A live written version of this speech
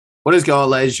What is going on,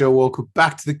 ladies and gentlemen? Welcome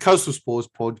back to the Coastal Sports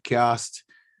Podcast.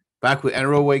 Back with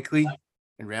NRL Weekly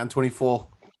in round 24.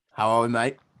 How are we,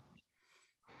 mate?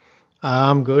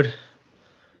 I'm good.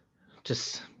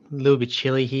 Just a little bit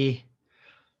chilly here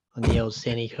on the old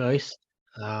sunny coast.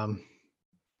 What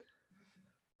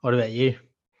about you?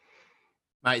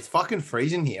 Mate, it's fucking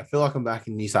freezing here. I feel like I'm back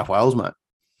in New South Wales, mate.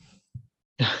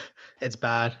 It's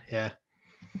bad, yeah.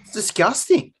 It's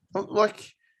disgusting.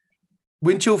 Like,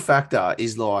 wind chill factor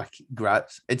is like great.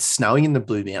 It's snowing in the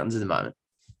Blue Mountains at the moment.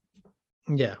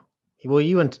 Yeah. Well,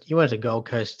 you went to Gold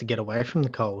Coast to get away from the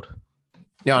cold.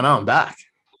 Yeah, I know. I'm back.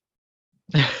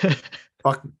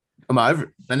 Fuck, I'm over it.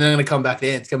 And then I'm going to come back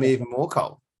there. It's going to be even more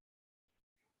cold.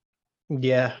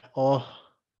 Yeah, or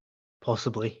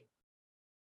possibly.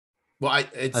 Well, I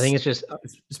think it's just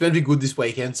it's going to be good this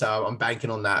weekend, so I'm banking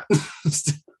on that.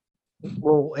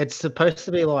 well, it's supposed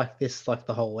to be like this, like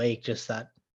the whole week, just that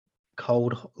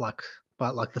cold,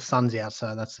 but the sun's out,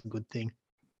 so that's a good thing.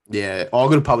 Yeah, I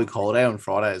got a public holiday on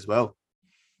Friday as well.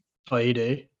 Oh, you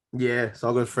do? Yeah, so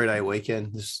I got a 3-day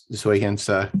weekend this weekend.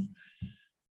 So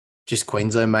just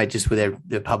Queensland, mate, just with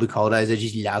their public holidays, I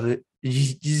just love it.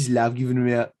 Just love giving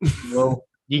them out. Well,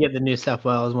 you get the New South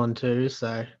Wales one too,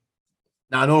 so.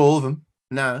 No, not all of them.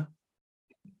 No,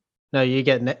 you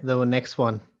get the next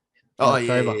one. Oh,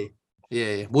 October.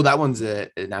 Yeah. Well, that one's a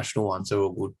national one, so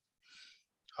we're good.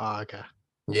 Oh, okay.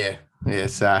 Yeah.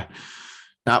 So,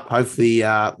 hopefully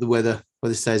the weather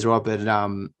stays right. But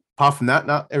apart from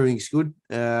that, everything's good.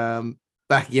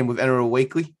 Back again with NRL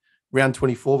Weekly, round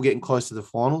 24. We're getting close to the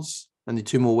finals. Only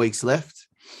 2 more weeks left.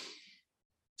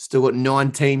 Still got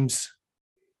 9 teams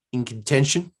in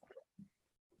contention.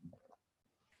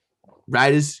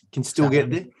 Raiders can still get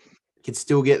there.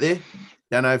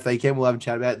 Don't know if they can. We'll have a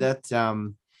chat about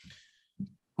that.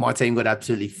 My team got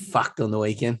absolutely fucked on the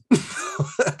weekend.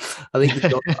 I think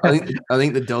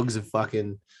the Dogs are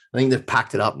fucking. I think they've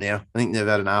packed it up now. I think they've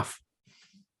had enough.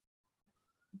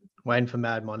 Waiting for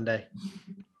Mad Monday.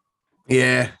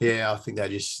 Yeah. I think they're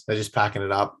just packing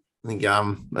it up. I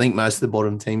think most of the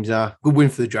bottom teams are. Good win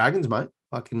for the Dragons, mate.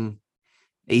 Fucking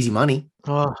easy money.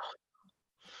 Oh,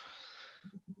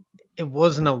 it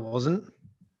wasn't. It wasn't.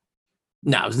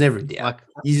 No, it was never in doubt.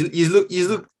 You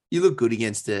look good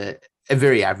against a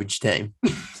very average team.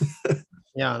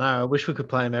 Yeah, I know. I wish we could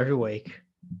play them every week.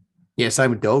 Yeah,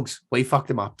 same with Dogs. We fucked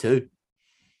them up too.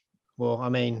 Well, I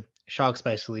mean, Sharks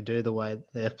basically do the way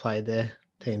they've played their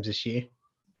teams this year.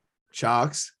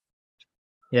 Sharks?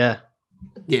 Yeah.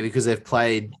 Yeah, because they've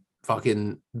played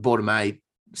fucking bottom 8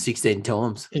 16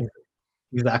 times.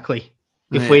 Exactly.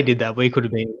 If we did that, we could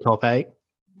have been top 8.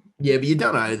 Yeah, but you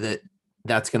don't know that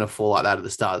that's going to fall like that at the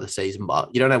start of the season, but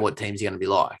you don't know what teams are going to be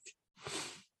like.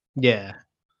 Yeah.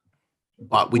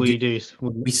 But we do.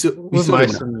 We sort of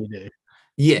them you do.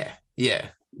 Yeah.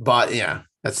 But, yeah,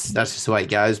 that's just the way it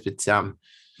goes. But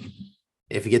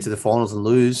if you get to the finals and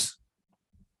lose,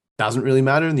 doesn't really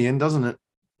matter in the end, doesn't it?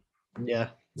 Yeah.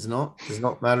 Does not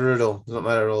matter at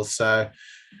all. So,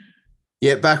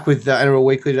 yeah, back with the NRL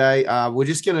Weekly today. We're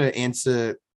just going to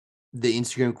answer the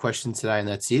Instagram question today, and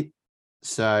that's it.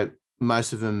 So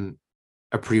most of them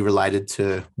are pretty related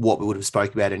to what we would have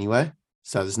spoke about anyway.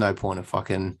 So there's no point of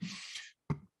fucking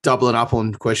doubling up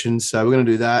on questions. So we're going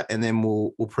to do that, and then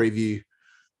we'll preview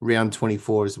round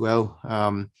 24 as well.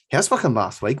 How's fucking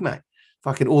last week, mate?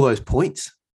 Fucking all those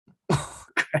points.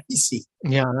 Crazy.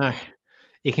 Yeah, I know.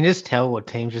 You can just tell what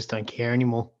teams just don't care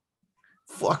anymore.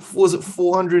 Fuck, was it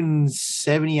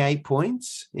 478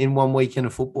 points in 1 weekend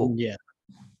of football? Yeah.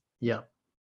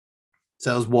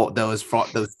 So that was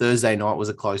Thursday night was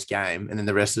a close game, and then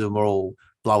the rest of them were all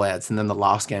blowouts, and then the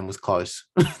last game was close.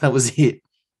 That was it.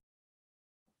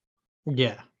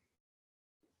 Yeah.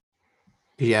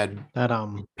 You had that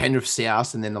Penrith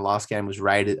South, and then the last game was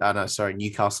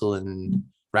Newcastle and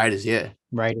Raiders. Yeah.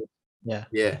 Raiders. Yeah.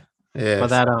 Yeah. But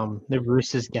that the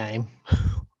Roosters game.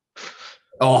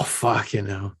 Oh fucking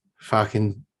hell!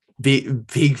 Fucking big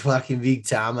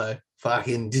Tamo.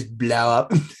 Fucking just blow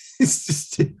up. It's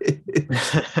just.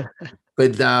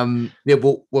 But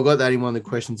we'll got that in one of the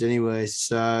questions anyway.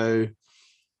 So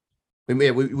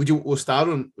we'll start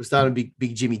on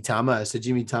big Jimmy Tamo. So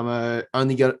Jimmy Tamo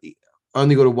only got a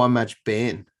 1-match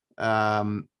ban.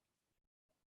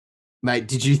 Mate,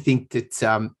 did you think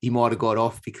that he might have got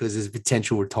off because there's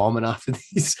potential retirement after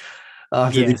this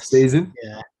season?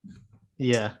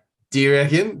 Yeah. Do you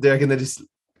reckon? They just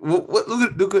look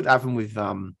what happened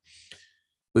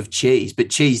with Cheese, but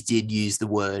Cheese did use the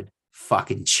word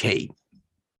fucking cheat,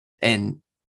 and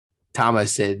Tamo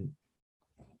said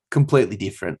completely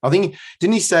different. I think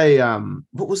didn't he say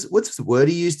what's the word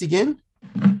he used again?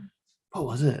 What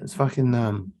was it? It's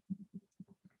fucking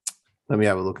Let me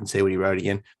have a look and see what he wrote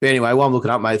again. But anyway, while I'm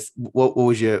looking up, mate, what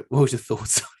was your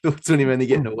thoughts on him only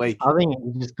getting a week? I think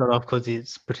he just got off because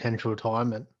it's potential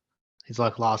retirement. His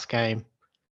like last game.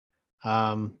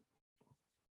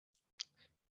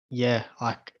 Yeah,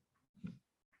 like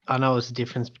I know it's a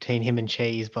difference between him and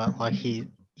Cheese, but like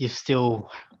you're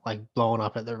still like blowing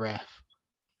up at the ref.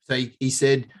 So he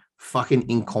said fucking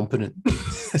incompetent.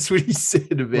 That's what he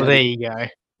said about Well, there you go.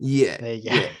 Yeah. There you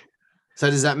go. Yeah. So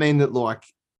does that mean that like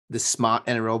the smart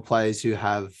NRL players who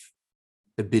have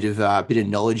a bit of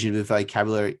knowledge and a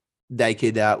vocabulary, they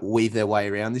could weave their way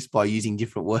around this by using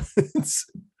different words?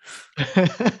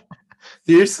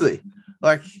 Seriously,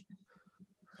 like,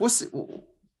 what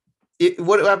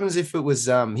happens if it was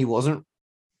he wasn't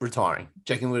retiring?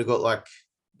 Do you reckon he would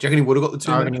have got the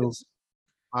two matches?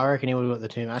 I reckon he would have got the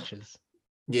 2 matches.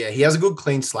 Yeah, he has a good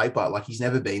clean slate, but like he's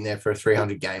never been there for a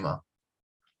 300 gamer.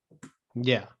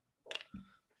 Yeah.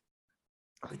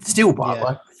 Still, but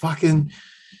like fucking,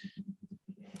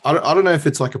 I don't know if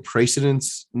it's like a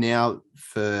precedence now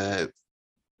for,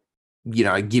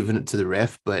 giving it to the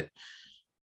ref, but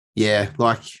yeah,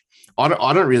 like I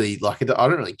don't really like it. I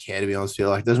don't really care, to be honest with you.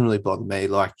 Like, it doesn't really bother me.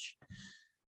 Like,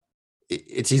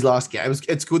 it's his last game.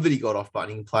 It's good that he got off, but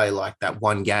he can play like that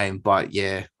one game. But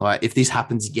yeah, like if this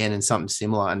happens again and something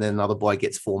similar, and then another boy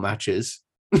gets 4 matches,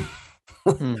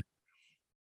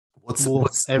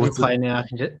 every player now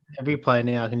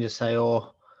can just say,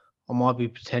 "Oh, I might be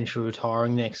potentially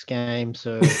retiring next game."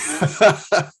 So,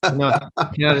 can I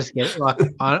just get it? Like,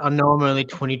 I know I'm only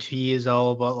 22 years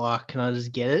old, but like, can I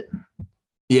just get it?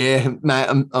 Yeah, mate.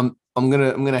 I'm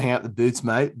gonna hang out the boots,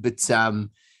 mate. But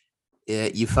yeah,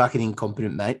 you're fucking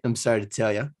incompetent, mate. I'm sorry to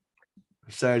tell you.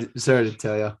 Sorry to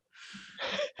tell you.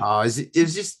 Oh, it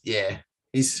was just, yeah.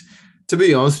 He's, to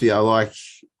be honest with you, like,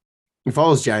 if I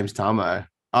was James Tamo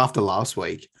after last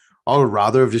week, I would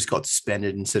rather have just got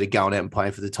suspended instead of going out and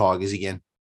playing for the Tigers again.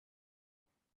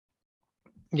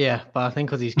 Yeah, but I think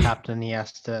because he's captain, he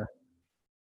has to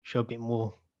show a bit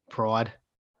more pride.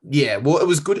 Yeah, well, it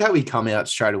was good how he come out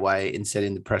straight away and said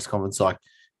in the press conference, like,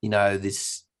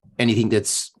 anything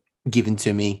that's given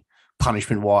to me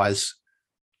punishment wise,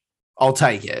 I'll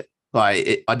take it.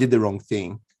 Like, I did the wrong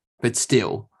thing, but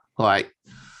still, like,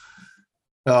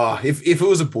 if it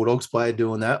was a Bulldogs player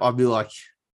doing that, I'd be like,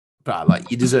 bro, like,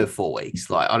 you deserve 4 weeks.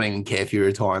 Like, I don't even care if you're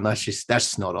retiring. That's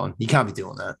just not on. You can't be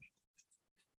doing that.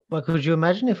 Like, could you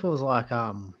imagine if it was like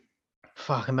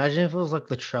imagine if it was like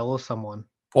Latrell or someone,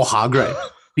 or Hargrave,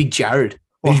 Big Jared,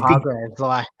 or Hargrave,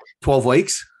 like 12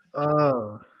 weeks.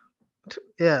 Oh,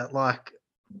 yeah, like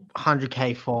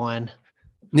 100K fine.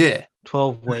 Yeah,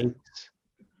 12 weeks.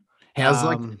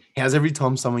 How's every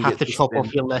time someone have gets to chop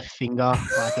off your left finger?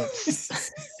 Like,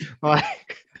 it's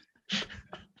like.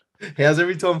 How's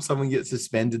every time someone gets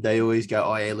suspended, they always go,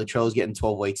 "Oh yeah, Latrell's getting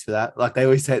 12 weeks for that." Like, they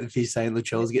always take the piece saying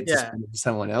Latrell's getting suspended for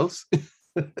someone else.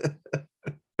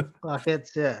 Like,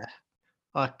 it's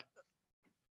like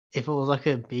if it was like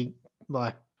a big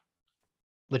like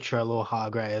Latrell or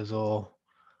Hargraves or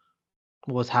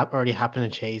was already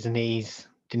happened to Cheese and he's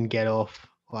didn't get off,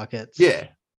 like, it's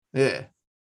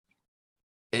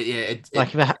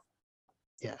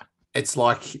it's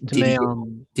like, did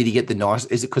he get the nice?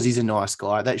 Is it because he's a nice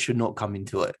guy? That should not come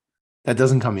into it. That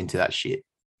doesn't come into that shit.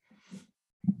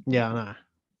 Yeah, I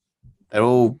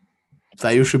know.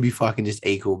 They all should be fucking just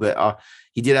equal. But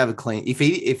he did have a clean. If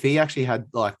he actually had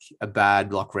like a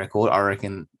bad like record, I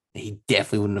reckon he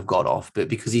definitely wouldn't have got off. But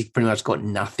because he's pretty much got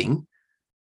nothing,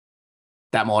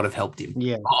 that might have helped him.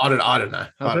 Yeah, I don't know.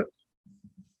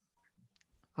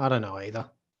 I don't know either.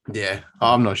 Yeah,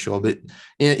 I'm not sure, but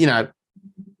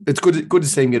it's good to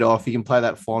see him get off. He can play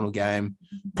that final game,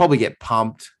 probably get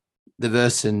pumped. The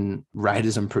versus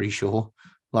Raiders, I'm pretty sure,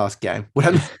 last game.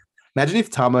 Imagine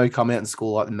if Tamo come out and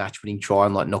score like the match-winning try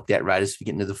and like knocked out Raiders for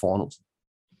getting to the finals.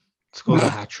 Scored a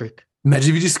hat trick. Imagine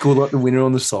if he just scored like the winner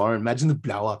on the siren. Imagine the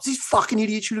blow-ups. These fucking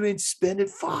idiots should have been suspended.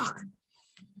 Fuck.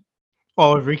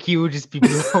 Oh, Ricky would just be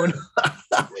blown.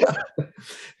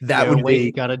 That would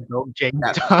be. Got a dog, James.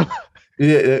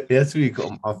 Yeah, that's what you call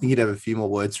him. I think he'd have a few more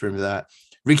words for him for that.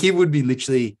 Ricky would be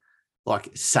literally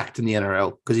like sacked in the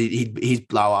NRL because he'd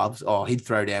blow ups. Oh, he'd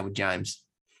throw down with James.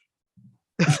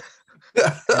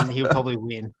 And he'll probably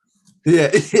win.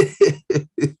 Yeah.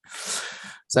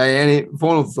 So, any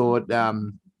final thought?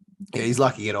 He's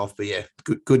lucky to get off, but yeah,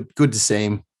 good to see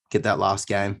him get that last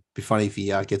game. Be funny if he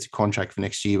gets a contract for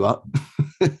next year, but.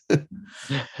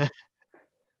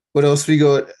 What else we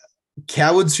got?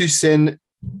 Cowards who send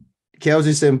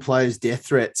players death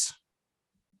threats.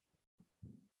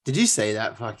 Did you see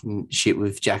that fucking shit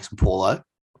with Jackson Paulo?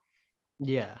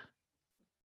 Yeah.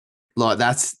 Like,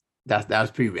 that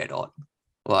was pretty red hot.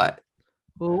 Like,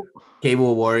 Well,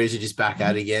 Keyboard Warriors are just back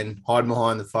at it again, hiding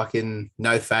behind the fucking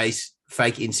no face,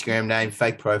 fake Instagram name,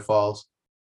 fake profiles.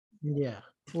 yeah.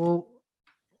 Well,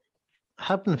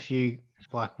 happened a few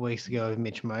weeks ago with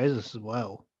Mitch Moses as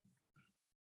well.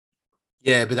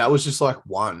 Yeah, but that was just like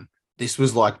one. This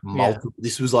was like multiple.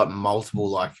 This was like multiple,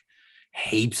 like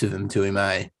heaps of them to him,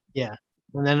 eh? Yeah.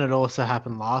 And then it also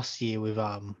happened last year with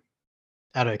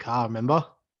Adokar, remember?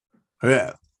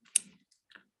 Yeah.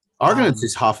 I reckon it's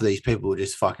just half of these people were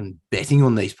just fucking betting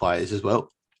on these players as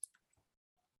well.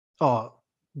 Oh,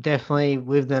 definitely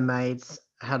with their mates,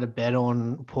 had a bet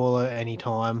on Paulo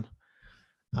anytime.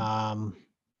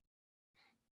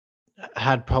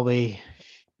 Had probably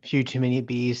a few too many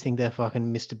beers, think they're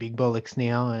fucking Mr. Big Bollocks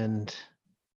now, and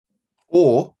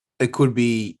Or it could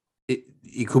be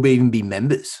it could even be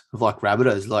members of like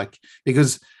Rabbitohs, like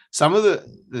because some of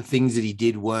the things that he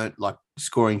did weren't like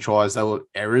scoring tries; they were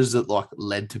errors that like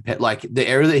led to like the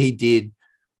error that he did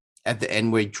at the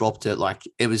end where he dropped it. Like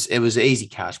it was easy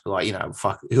catch, but like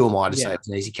fuck, who am I to say it's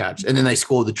an easy catch? And then they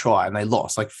scored the try and they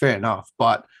lost. Like fair enough,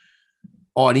 but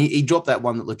and he dropped that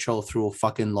one that Latrell threw a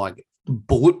fucking like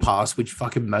bullet pass, which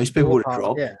fucking most people would have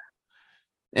dropped. Yeah,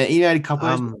 and he had a couple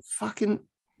of fucking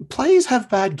players have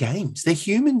bad games. They're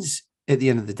humans at the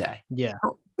end of the day. Yeah.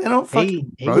 They're not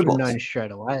fucking he would have known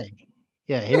straight away.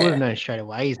 Yeah, he would have known straight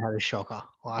away he's had a shocker.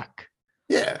 Like,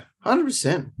 yeah,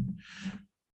 100%.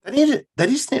 They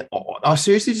just need, I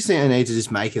seriously just think they need to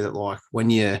just make it that like when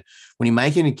you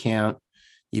make an account,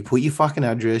 you put your fucking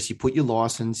address, you put your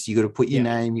license, you got to put your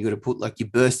name, you got to put like your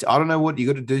birth. I don't know what you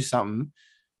got to do something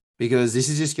because this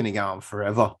is just going to go on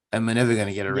forever and we're never going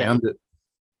to get around it.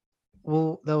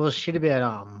 Well, there was shit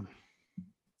about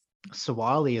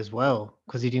Sawali as well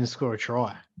because he didn't score a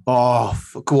try. Oh,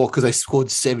 cool. Because they scored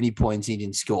 70 points, he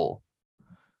didn't score.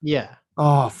 Yeah.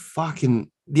 Oh, fucking.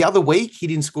 The other week, he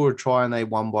didn't score a try and they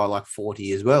won by like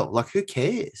 40 as well. Like, who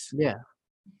cares? Yeah.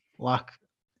 Like,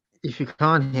 if you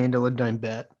can't handle it, don't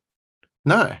bet.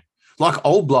 No. Like,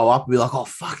 I'll blow up and be like, oh,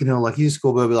 fucking hell. Like, you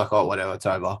score, but I'll be like, oh, whatever, it's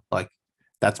over. Like,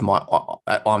 that's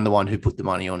I'm the one who put the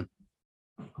money on.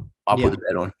 I put the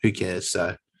bet on. Who cares?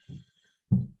 So,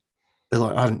 they're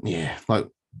like, like,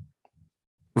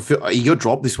 he got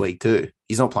dropped this week too.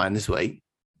 He's not playing this week.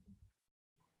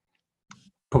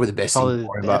 Probably the best thing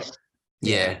for him, but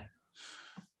yeah.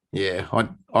 I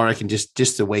reckon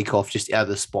just a week off, just out of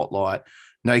the spotlight.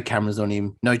 No cameras on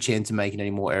him. No chance of making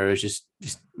any more errors. Just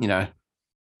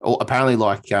apparently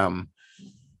like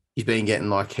he's been getting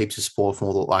like heaps of support from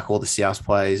all the South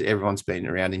players. Everyone's been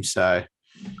around him, so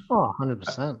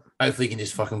 100%. Hopefully, he can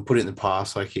just fucking put it in the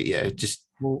past. Like, just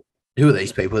who are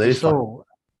these people? They're just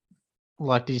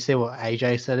did you see what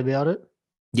AJ said about it?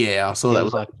 Yeah, I saw that.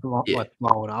 Was like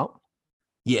blowing up.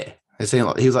 Yeah, it seemed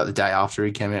like he was like the day after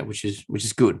he came out, which is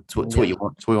good. It's what you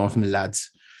want. It's what you want from the lads.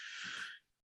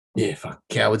 Yeah, fuck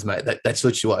cowards, mate. That's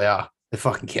literally what they are. They're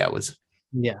fucking cowards.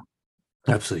 Yeah,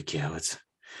 absolute cowards.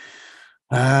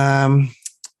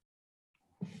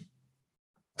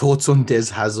 Thoughts on Des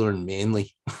Hasler and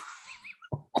Manly?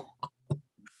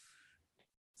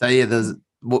 So yeah,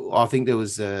 I think there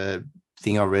was a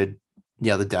thing I read the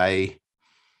other day,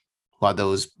 like there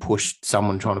was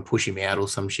someone trying to push him out or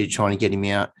some shit, trying to get him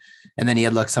out, and then he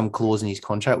had like some clause in his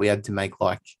contract we had to make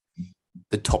like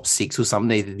the top 6 or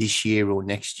something either this year or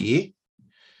next year,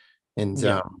 and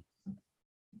but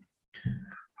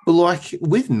like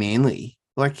with Manly,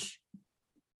 like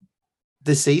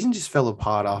the season just fell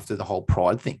apart after the whole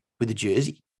pride thing with the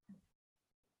jersey.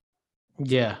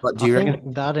 Yeah, but do you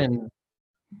reckon that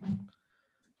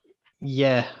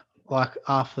like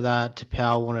after that,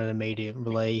 Tapau wanted an immediate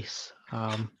release.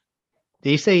 Do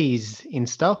you see his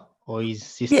Insta or his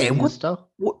sister's Insta?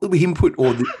 What him put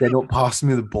all they're not passing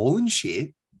me the ball and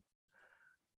shit.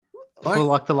 For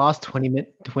like the last 20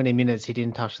 minutes, he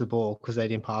didn't touch the ball because they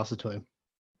didn't pass it to him.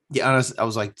 Yeah, I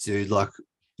was like, dude, like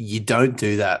you don't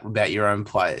do that about your own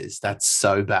players. That's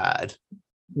so bad.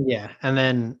 Yeah, and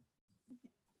then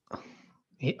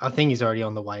I think he's already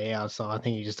on the way out, so I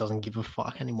think he just doesn't give a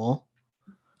fuck anymore.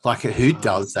 Like, who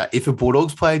does that? If a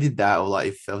Bulldogs player did that, or like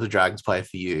if it was a Dragons player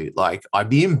for you, like I'd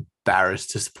be embarrassed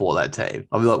to support that team.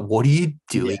 I'd be like, what are you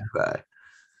doing, bro?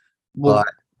 Well,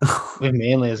 with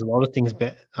Manly, there's a lot of things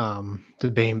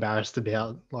to be embarrassed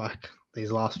about, like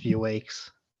these last few weeks.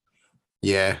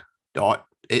 Yeah,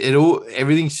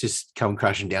 everything's just come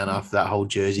crashing down after that whole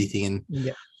jersey thing,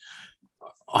 and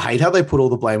I hate how they put all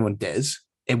the blame on Des.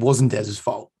 It wasn't Des's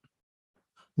fault.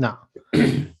 No,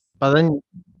 but then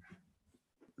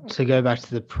to go back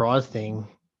to the prize thing,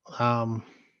 I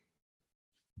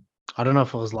don't know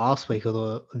if it was last week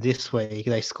or this week,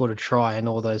 they scored a try, and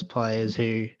all those players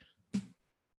who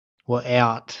were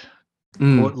out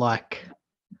put like,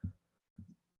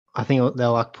 I think they're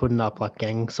like putting up like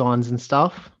gang signs and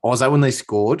stuff. Oh, was that when they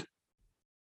scored?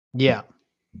 Yeah.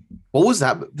 What was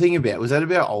that thing about? Was that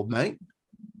about old mate?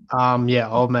 Yeah,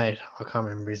 old mate. I can't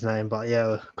remember his name, but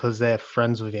yeah, because they're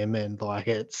friends with him, and like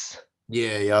it's.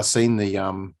 Yeah. I seen the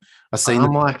I'm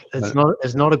like,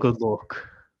 it's not a good look.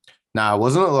 Nah,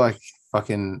 wasn't it like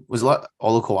fucking? Was it like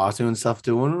Olukwatu and stuff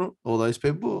doing it? All those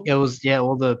people? It was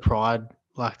all the Pride,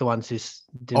 like the ones who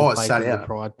didn't Oh, it play sat because of the out.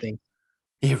 Pride thing.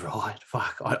 Yeah, right.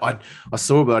 Fuck. I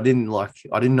saw it, but I didn't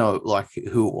know like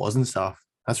who it was and stuff.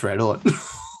 That's red hot.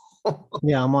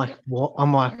 Yeah, I'm like, what?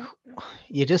 I'm like,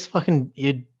 you're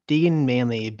digging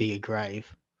Manly a bigger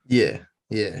grave. Yeah,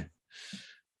 yeah.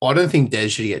 I don't think Des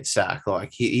should get sacked.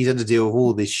 Like he's had to deal with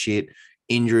all this shit,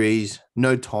 injuries,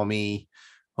 no Tommy.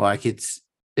 Like it's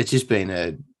just been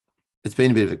a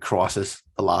bit of a crisis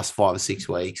the last 5 or 6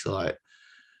 weeks. Like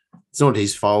it's not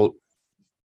his fault.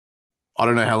 I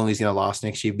don't know how long he's going to last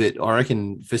next year, but I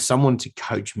reckon for someone to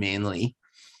coach Manly,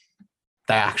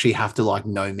 they actually have to like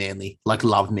know Manly, like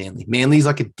love Manly. Manly's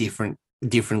like a different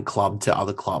club to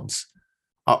other clubs.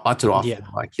 That's what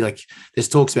I feel like there's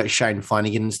talks about Shane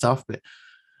Flanagan and stuff, but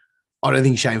I don't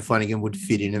think Shane Flanagan would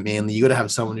fit in at Manly. You got to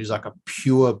have someone who's like a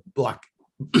pure like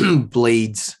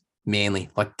bleeds Manly,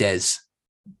 like Des.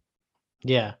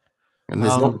 Yeah, and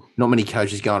there's not many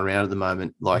coaches going around at the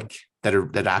moment like that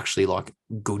are actually like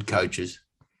good coaches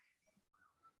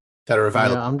that are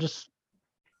available. Yeah,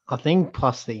 I think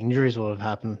plus the injuries will have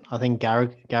happened. I think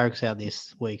Garrick's out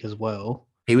this week as well.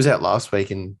 He was out last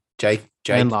week, and Jake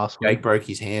last week broke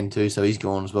his hand too, so he's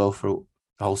gone as well for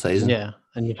the whole season. Yeah,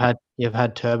 and you've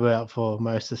had Turbo out for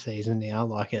most of the season now.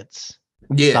 Like it's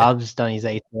Stubbs done his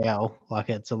ACL. Like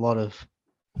it's a lot of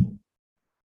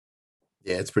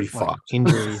it's pretty fucked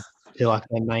injuries to like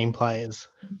their main players.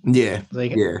 Yeah,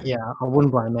 I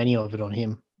wouldn't blame any of it on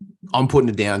him. I'm putting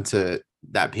it down to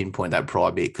that pinpoint, that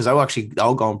Pride bit, because they were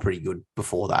going pretty good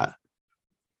before that.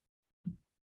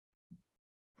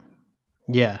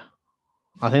 Yeah,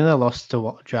 I think they lost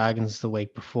to Dragons the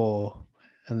week before,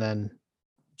 and then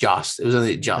it was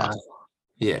only just.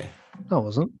 Yeah. No, it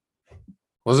wasn't.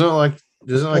 Wasn't it like?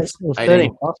 It was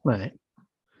 13 plus, mate.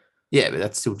 Yeah, but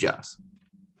that's still just.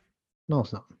 No,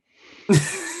 it's not.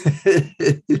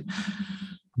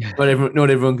 Not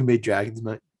everyone can be Dragons,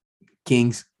 mate.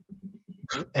 Kings.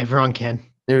 Everyone can.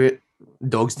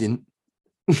 Dogs didn't.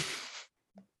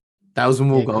 That was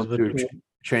when we were going through a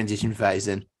transition phase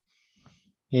then.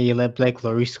 Yeah, you let Blake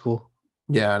Laurie score.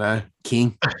 Yeah, I know.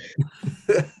 King.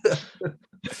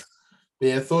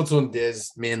 Yeah, thoughts on Des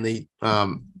Manly?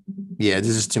 Yeah,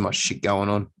 there's just too much shit going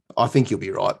on. I think he'll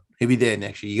be right. He'll be there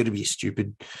next year. You got to be a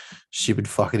stupid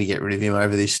fucker to get rid of him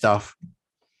over this stuff.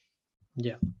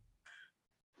 Yeah.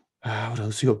 What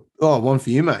else you got? Oh, one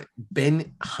for you, mate.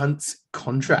 Ben Hunt's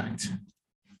contract.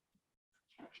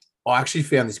 I actually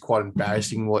found this quite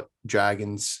embarrassing what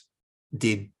Dragons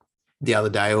did the other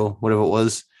day or whatever it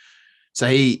was. So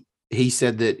he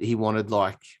said that he wanted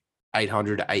like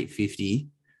 800 to 850,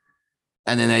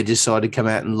 and then they decided to come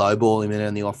out and lowball him and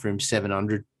only offer him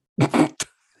 700.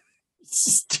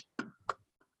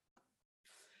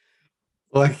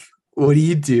 Like, what are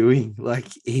you doing? Like,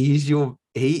 he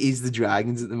is the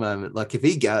Dragons at the moment. Like, if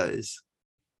he goes,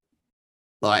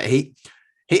 like he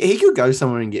could go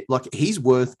somewhere and get, like, he's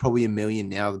worth probably $1 million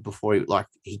now before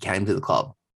he came to the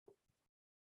club.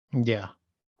 Yeah.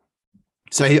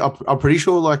 So I'm pretty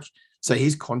sure, like, so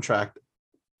his contract,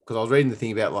 because I was reading the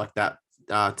thing about like that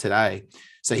today.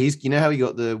 So he's, you know how he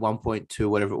got the 1.2,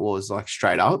 whatever it was, like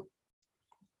straight up.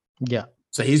 Yeah.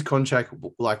 So his contract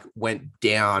like went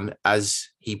down as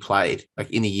he played, like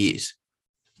in the years.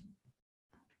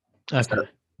 Okay. So,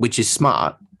 which is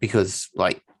smart because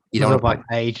like you don't want like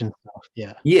age and stuff.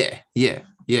 Yeah.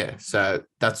 Yeah. So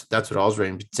that's what I was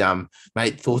reading. But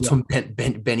mate, thoughts on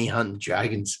Benny Hunt and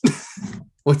Dragons?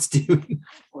 What's doing?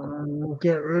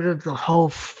 Get rid of the whole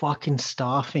fucking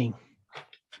staffing.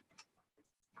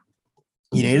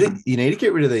 You need to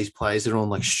get rid of these players that are on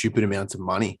like stupid amounts of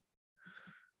money.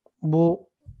 Well,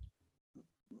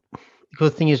 the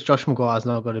good thing is Josh Maguire's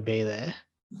not got to be there.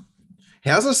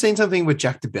 How's I seen something with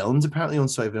Jack DeBellin's apparently on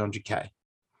 700K?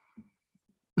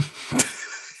 I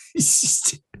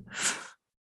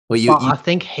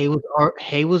think he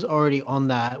was already on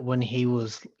that when he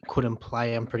couldn't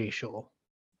play. I'm pretty sure.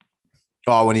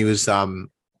 Oh, when he was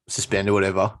suspended or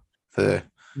whatever for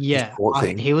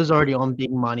he was already on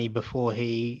big money before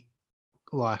he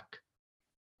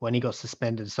when he got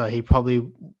suspended. So he probably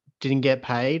didn't get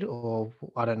paid, or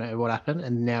I don't know what happened,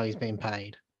 and now he's being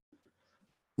paid.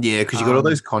 Yeah, because you got all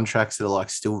those contracts that are like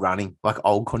still running, like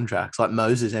old contracts, like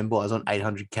Moses Mbai's on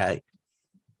 800K.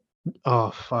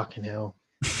 Oh, fucking hell.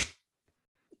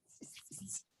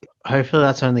 Hopefully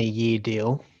that's only a year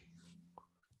deal.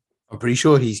 I'm pretty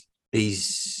sure he's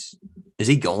is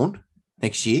he gone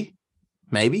next year?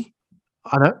 Maybe.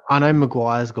 I know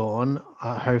Maguire's gone.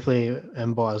 Hopefully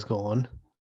Mby's gone.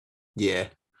 Yeah.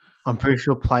 I'm pretty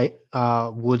sure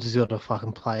Woods has got a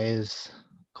fucking players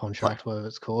contract, whatever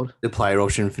it's called. The player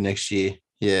option for next year.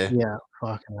 Yeah. Yeah,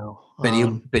 fucking hell. But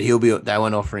he'll be. They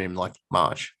won't offer him like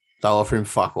March. They'll offer him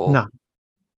fuck all. No.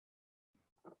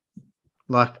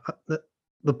 Like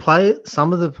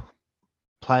some of the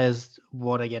players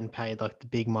what are getting paid like the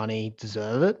big money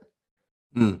deserve it.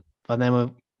 Mm. But then we've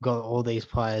got all these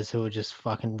players who are just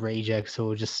fucking rejects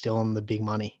who are just still on the big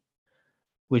money,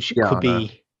 which could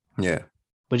be. Yeah.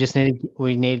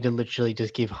 We need to literally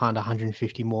just give Hunt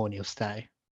 150 more and he'll stay.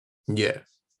 Yeah.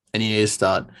 And you need to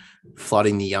start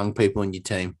flooding the young people in your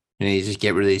team. You need to just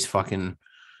get rid of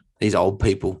these old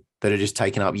people that are just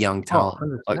taking up young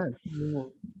talent.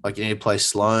 Like you need to play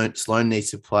Sloan. Sloan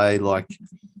needs to play like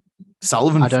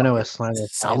Sullivan. I don't know where Sloan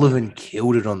is. Sullivan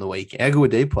killed it on the weekend. How good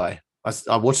would he play?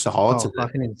 I watched the highlights of it.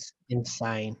 Fucking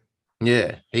insane.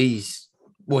 Yeah, he's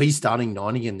starting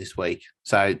 9 again this week.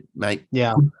 So, mate.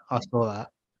 Yeah, I saw that.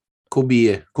 Could be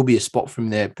a spot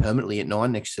from there permanently at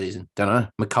 9 next season. Don't know.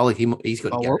 McCulloch, he's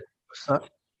got to go.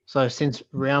 So since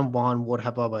round 1, what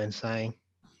have I been saying?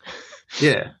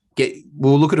 Yeah.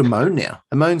 We'll look at Amon now.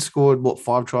 Amon scored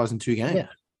 5 tries in 2 games.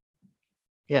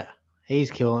 Yeah.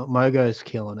 He's killing it. Mogo's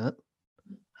killing it.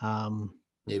 Yeah,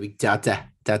 big Tata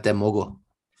Mogo.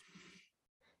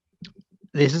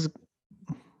 This is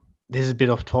a bit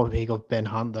off topic of Ben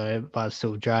Hunt though, but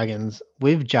still Dragons.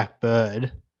 With Jack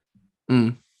Bird,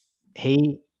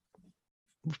 he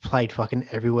played fucking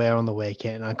everywhere on the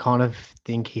weekend. I kind of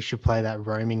think he should play that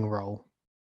roaming role.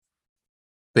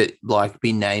 But like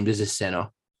be named as a center.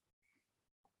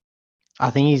 I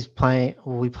think he's playing.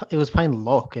 He was playing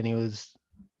lock, and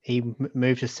he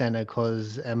moved to center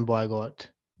because Mby got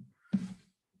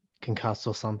concussed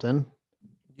or something.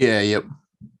 Yeah. Yep.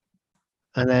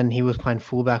 And then he was playing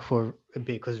fullback for a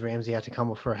bit because Ramsey had to come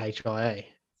up for a HIA.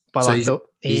 But so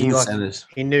he's in the centers.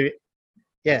 He knew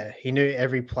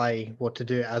every play what to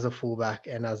do as a fullback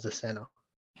and as the center.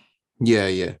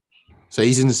 Yeah. So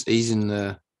he's in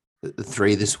the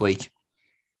 3 this week.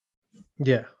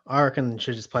 Yeah, I reckon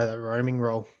should just play that roaming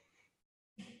role.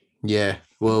 Yeah,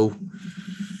 well,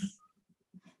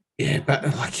 yeah, but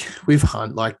like with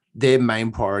Hunt, like their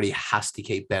main priority has to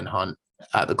keep Ben Hunt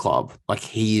at the club. Like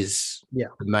he is the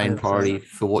main priority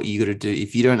for what you got to do.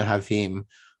 If you don't have him,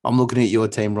 I'm looking at your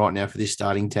team right now for this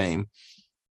starting team,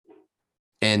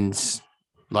 and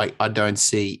like I don't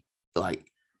see like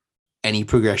any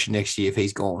progression next year if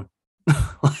he's gone.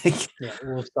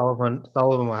 Sullivan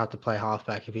will have to play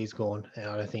halfback if he's gone, and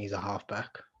I don't think he's a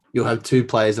halfback. You'll have 2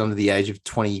 players under the age of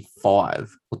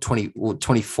 25 or 20 or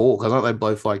 24 because aren't they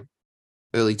both like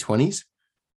early 20s?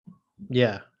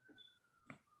 Yeah.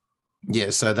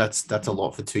 So that's a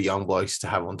lot for 2 young blokes to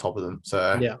have on top of them.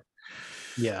 So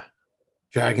yeah.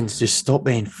 Dragons, just stop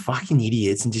being fucking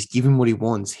idiots and just give him what he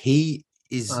wants. He's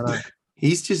going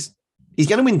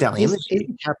to win Dally M.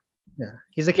 Yeah,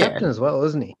 he's a captain as well,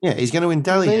 isn't he? Yeah, he's going to win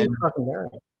Dally M.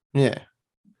 Yeah,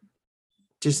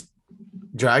 just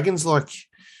Dragons, like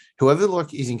whoever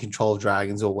like is in control of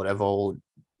Dragons or whatever, or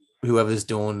whoever's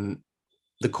doing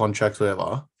the contracts,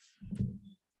 whatever.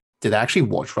 Do they actually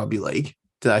watch rugby league?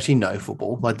 Do they actually know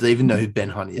football? Like, do they even know who Ben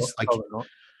Hunt is? Like, look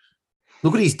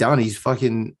what he's done. He's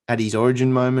fucking at his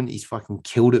origin moment. He's fucking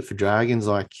killed it for Dragons.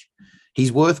 Like,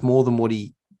 he's worth more than what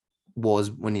he was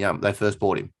when they first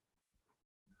bought him.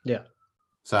 Yeah.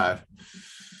 So,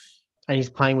 and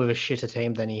he's playing with a shitter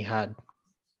team than he had.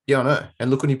 Yeah, I know. And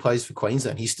look when he plays for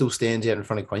Queensland. He still stands out in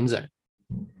front of Queensland.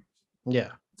 Yeah.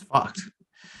 It's fucked.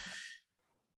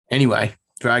 Anyway,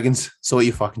 Dragons, sort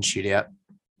your fucking shit out.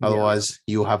 Otherwise,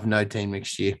 you'll have no team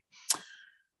next year.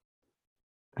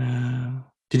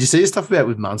 Did you see the stuff about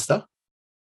with Munster?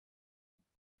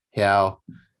 How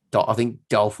I think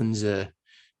Dolphins are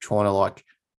trying to like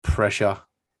pressure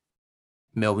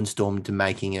Melbourne Storm to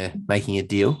making a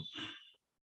deal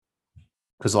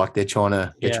because like they're trying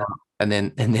to and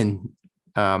then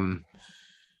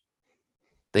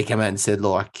they came out and said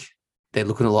like they're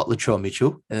looking at like Latrell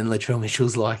Mitchell, and then Latrell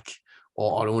Mitchell's like,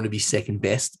 "Oh, I don't want to be second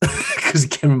best because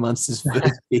Cameron Munster's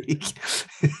first pick."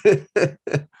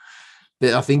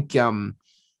 But I think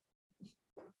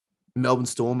Melbourne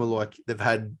Storm are like they've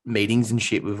had meetings and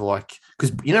shit with like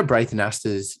because Braithen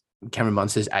Astor's Cameron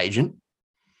Munster's agent.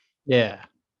 Yeah.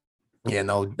 Yeah,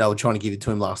 and they were trying to give it to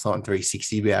him last night on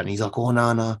 360 about it. And he's like, "Oh,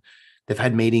 no. They've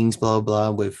had meetings, blah,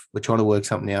 blah, blah. We're trying to work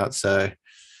something out." So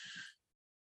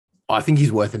I think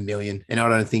he's worth $1 million, and I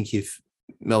don't think if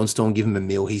Melbourne Storm give him $1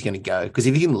 million, he's going to go. Because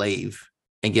if he can leave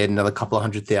and get another couple of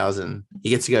 100,000, he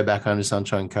gets to go back home to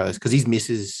Sunshine Coast because his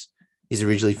missus is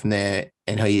originally from there,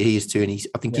 and he is too. And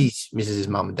I think he misses his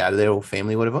mum and dad there or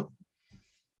family, whatever.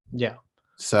 Yeah.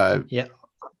 So yeah,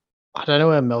 I don't know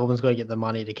where Melbourne's going to get the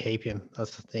money to keep him.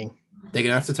 That's the thing. They're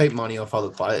going to have to take money off other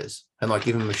players and like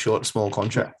give him a short, small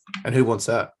contract. And who wants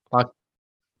that?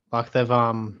 Like they've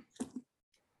got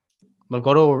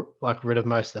all like rid of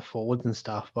most of the forwards and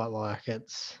stuff, but like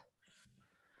it's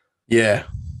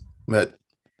but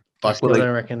I still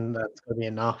don't reckon that's going to be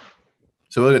enough.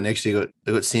 So we got next year.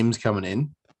 They got Sims coming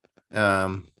in.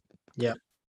 Trying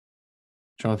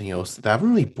to think else. They haven't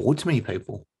really bought too many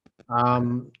people.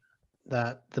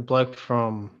 That the bloke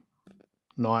from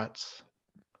Knights.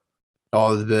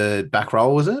 Oh, the back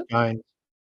row, was it?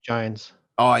 Jones.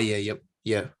 Oh yeah,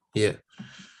 yeah.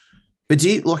 But do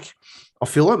you like? I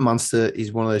feel like Munster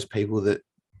is one of those people that,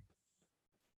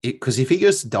 because if he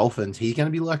goes to Dolphins, he's going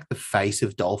to be like the face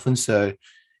of Dolphins. So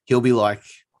he'll be on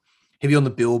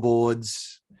the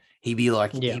billboards. He'd be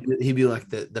like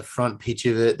the front pitch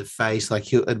of it, the face.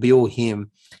 Like it'd be all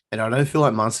him. And I don't feel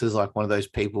like Munster's like one of those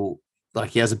people.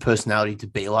 Like he has a personality to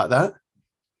be like that.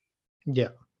 Yeah.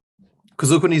 Because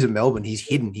look, when he's at Melbourne, he's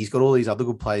hidden. He's got all these other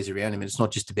good players around him, and it's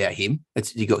not just about him.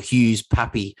 You got Hughes,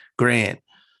 Pappy, Grant,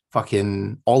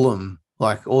 fucking Olam,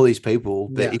 like all these people.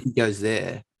 But if he goes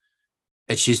there,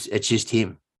 it's just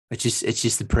him. It's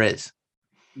just the Prez.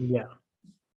 Yeah.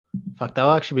 Fuck,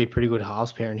 that'll actually be a pretty good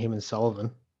halves pairing, him and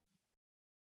Sullivan.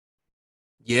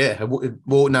 Yeah.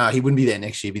 Well, no, he wouldn't be there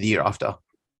next year. It'd be the year after.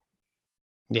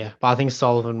 Yeah, but I think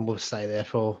Sullivan will stay there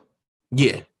for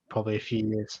probably a few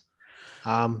years.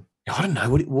 I don't know.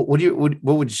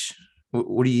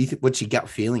 What's your gut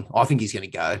feeling? I think he's going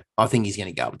to go. I think he's going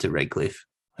to go up to Redcliffe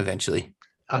eventually.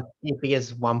 If he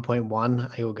gets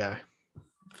 1.1, he'll go.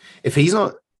 If he's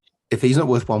not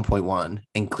worth 1.1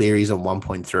 and Cleary's on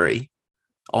 1.3,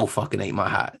 I'll fucking eat my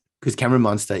hat, because Cameron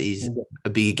Munster is a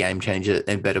bigger game changer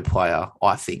and better player,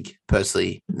 I think,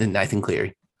 personally, than Nathan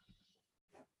Cleary.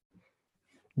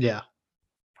 Yeah.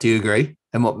 Do you agree?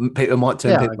 And it might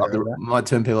turn people up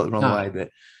the wrong way, but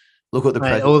look what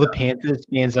all the Panthers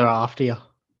fans are after you.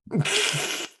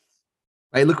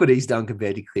 Hey, look what he's done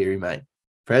compared to Cleary, mate.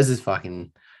 Prez is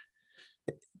fucking.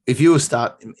 Here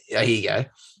you go.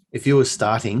 If you were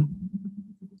starting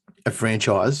a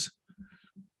franchise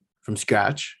from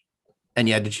scratch and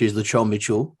you had to choose Latrell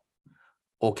Mitchell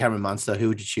or Cameron Munster, who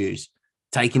would you choose?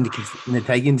 Take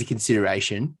into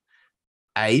consideration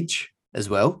age as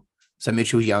well. So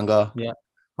Mitchell's younger. Yeah.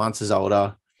 Munster's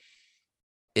older.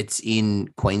 It's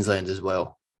in Queensland as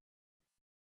well.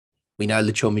 We know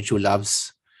Latrell Mitchell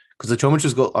loves, because Latrell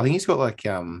Mitchell's got, I think he's got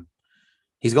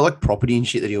like property and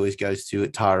shit that he always goes to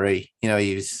at Taree. You know,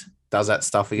 he does that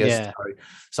stuff against Taree.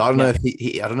 So I don't know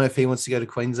if I don't know if he wants to go to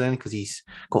Queensland because he's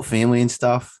got family and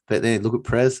stuff. But then look at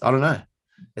Prez. I don't know.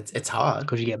 It's hard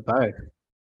because you get both.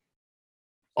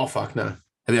 Oh fuck no!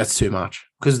 Maybe that's too much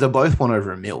because they both want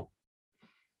over $1 million.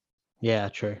 Yeah,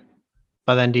 true.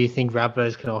 But then, do you think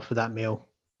Rabbitohs can offer that $1 million?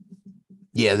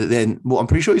 Yeah, then. Well, I'm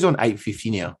pretty sure he's on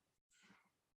 $850 now.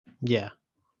 Yeah,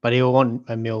 but he'll want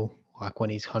 $1 million like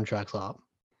when his contract's up.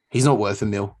 He's not worth $1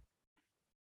 million.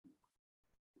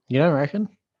 You don't reckon?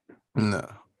 No.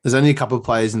 There's only a couple of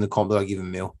players in the comp that I give $1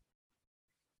 million.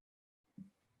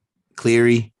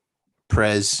 Cleary,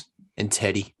 Prez, and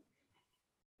Teddy.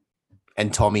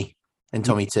 And Tommy. And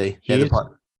Tommy T.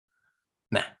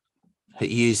 Nah.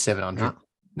 Hughes 700.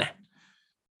 Nah.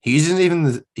 Hughes isn't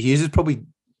even Hughes is probably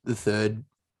the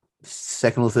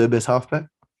second or third best halfback.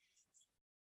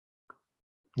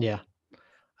 Yeah.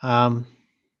 I'll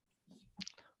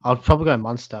probably go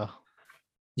Munster.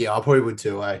 Yeah, I probably would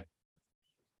too, eh?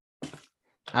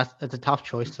 It's a tough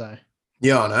choice, though.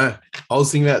 Yeah, I know. I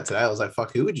was thinking about it today. I was like,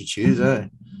 fuck, who would you choose, eh?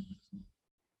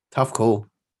 Tough call.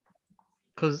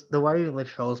 Because the way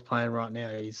Latrell's playing right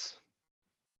now, he's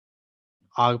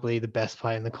arguably the best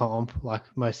player in the comp, like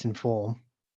most in form.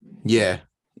 Yeah.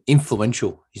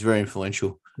 Influential. He's very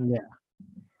influential. Yeah.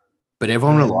 But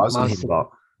everyone relies on him, but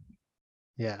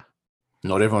yeah.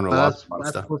 Not everyone relies on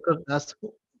Munster.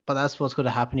 But that's what's going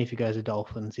to happen if he goes to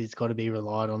Dolphins. He's got to be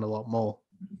relied on a lot more.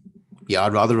 Yeah,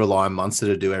 I'd rather rely on Munster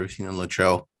to do everything than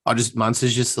Latrell.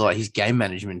 Munster's just like his game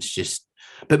management's just.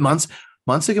 But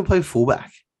Munster can play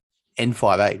fullback and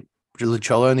 5'8".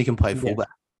 Latrell only can play fullback.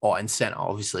 Yeah. Oh, and centre,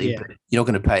 obviously. Yeah. But you're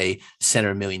not going to pay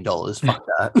centre $1 million. Fuck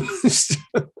that.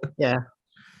 Yeah.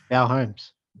 Al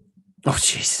Holmes. Oh,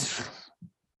 jeez.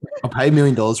 I'll pay $1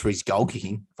 million for his goal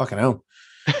kicking. Fucking hell.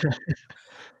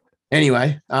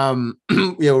 Anyway,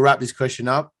 we'll wrap this question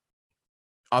up.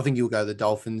 I think he'll go the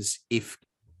Dolphins if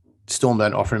Storm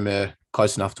don't offer him a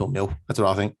close enough to a mil. That's what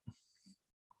I think.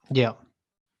 Yeah.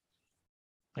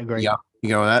 Agree. Yeah, you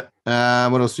go with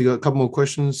that. What else? We got a couple more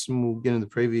questions and we'll get into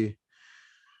the preview.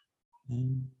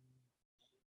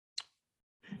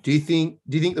 Do you think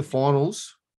the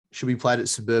finals should be played at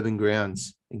suburban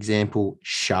grounds? Example,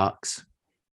 Sharks.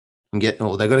 They've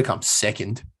got to come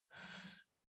second.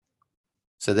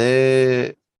 So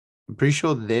I'm pretty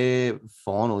sure their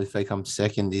final, if they come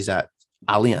second, is at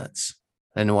Allianz,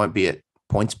 and it won't be at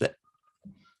PointsBet.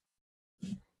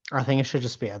 I think it should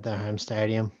just be at their home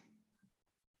stadium.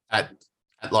 At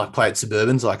like play at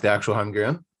Suburbans, like the actual home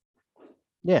ground.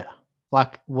 Yeah,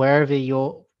 like wherever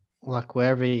you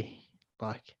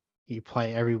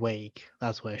play every week,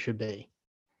 that's where it should be.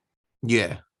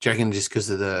 Yeah, do you reckon just because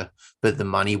of the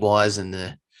money wise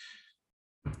and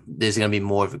there's going to be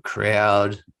more of a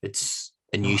crowd. It's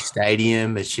a new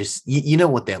stadium. It's just you know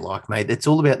what they're like, mate. It's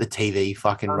all about the TV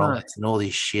fucking rights and all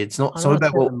this shit. It's not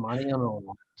about what money on all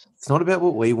that. It's not about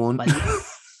what we want. But,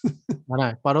 I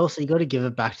know, but also you got to give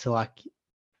it back to like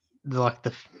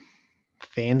the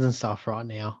fans and stuff right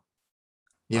now.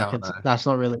 Yeah, that's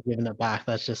not really giving it back.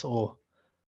 That's just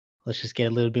let's just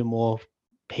get a little bit more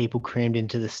people crammed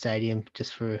into the stadium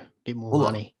just for a bit more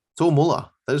money. It's all Muller.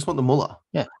 They just want the Muller.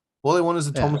 Yeah. All they want is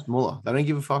a Thomas Muller. They don't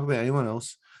give a fuck about anyone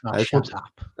else. Shut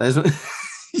up.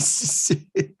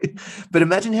 But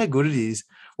imagine how good it is,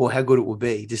 or how good it would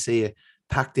be to see a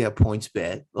packed out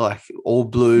PointsBet, like all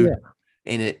blue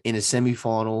in a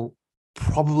semi-final,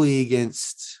 probably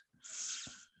against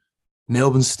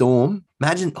Melbourne Storm.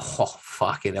 Imagine,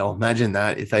 fucking hell. Imagine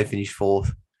that if they finish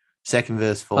fourth. Second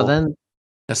versus fourth. But then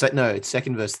it's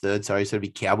second versus third, sorry, so it'd be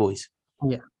Cowboys.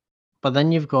 Yeah. But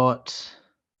then you've got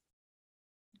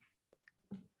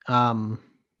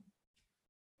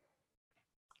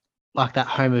like that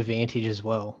home advantage as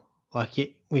well. Like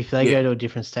if they go to a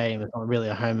different stadium, it's not really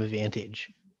a home advantage.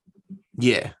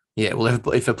 Yeah. Well,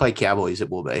 if they play Cowboys, it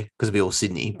will be because it'll be all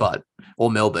Sydney,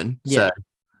 or Melbourne. Yeah. So,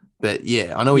 but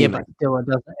yeah, I know what you mean. But still,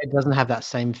 it doesn't have that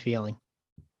same feeling.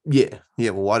 Yeah.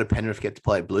 Well, why do Penrith get to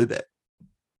play Bluebet?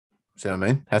 See what I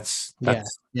mean? That's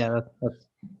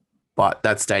But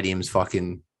that stadium's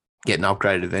fucking getting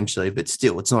upgraded eventually, but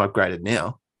still, it's not upgraded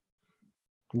now.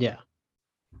 Yeah.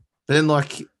 But then,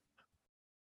 like,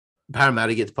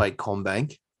 Parramatta get to play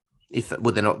CommBank.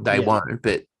 They're not, they won't,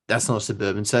 but that's not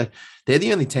suburban. So they're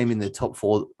the only team in the top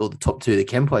 4 or the top 2 that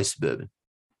can play suburban.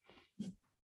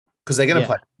 Because they're going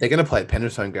to play at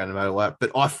Penrith home ground no matter what.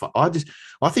 But I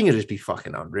think it'd just be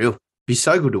fucking unreal. Be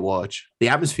so good to watch. The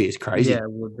atmosphere is crazy. Yeah,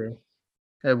 it would be.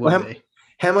 It would be.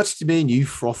 How much do me and you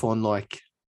froth on, like,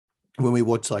 when we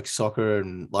watch like soccer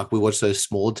and like we watch those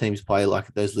smaller teams play like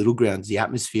at those little grounds, the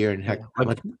atmosphere and how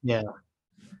much,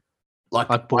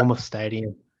 like Bournemouth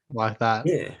Stadium, like that.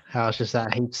 Yeah, how it's just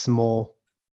that heap small.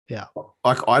 Yeah,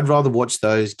 like I'd rather watch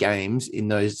those games in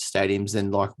those stadiums than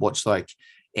like watch like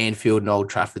Anfield and Old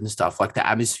Trafford and stuff. Like the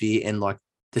atmosphere and like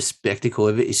the spectacle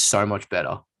of it is so much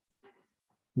better.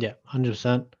 Yeah,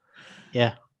 100%.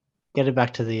 Yeah, get it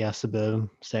back to the suburban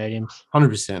stadiums.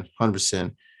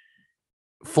 100%.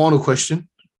 Final question.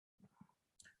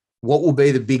 What will be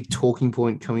the big talking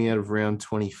point coming out of round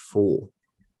 24?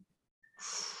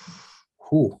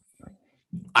 Ooh.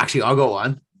 Actually, I got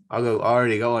one. I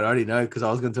already got one. I already know because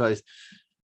I was going to tell you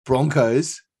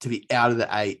Broncos to be out of the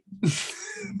 8.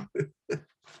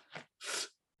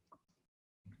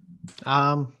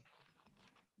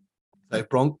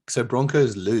 So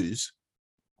Broncos lose.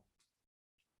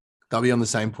 They'll be on the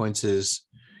same points as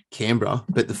Canberra,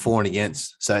 but the for and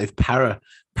against. So if Para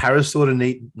sort of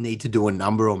need to do a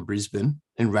number on Brisbane,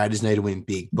 and Raiders need to win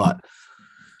big, but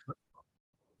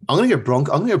I'm gonna go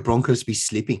Broncos to be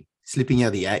slipping out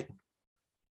of the 8.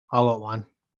 I got one.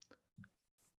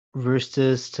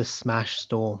 Roosters to smash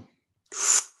Storm.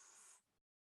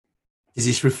 Is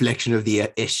this reflection of the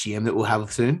SGM that we'll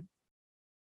have soon?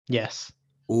 Yes.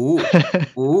 Ooh,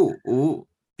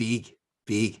 big.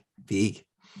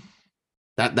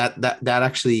 That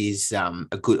actually is a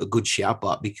good shout,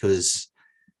 but because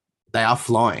they are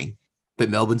flying, but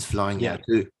Melbourne's flying now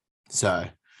too. So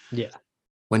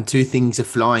when two things are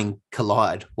flying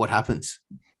collide, what happens?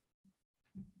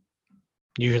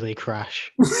 Usually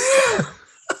crash.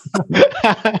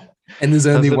 And there's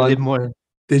only one.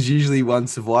 There's usually one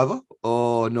survivor,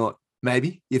 or not.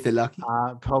 Maybe if they're lucky.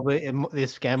 Probably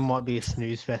this game might be a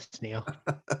snooze fest now.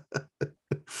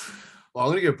 Well, I'm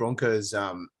gonna go Broncos.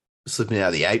 Slipping out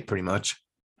of the 8 pretty much.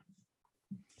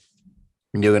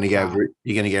 And you're gonna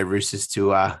go Roosters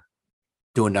to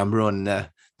do a number on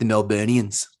the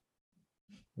Melburnians.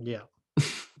 Yeah.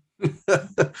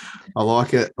 I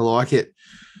like it.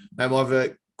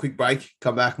 Mate, quick break,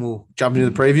 come back, and we'll jump into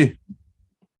the preview.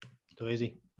 Too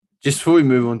easy. Just before we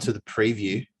move on to the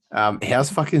preview,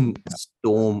 how's fucking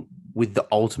Storm with the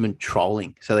ultimate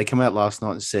trolling? So they come out last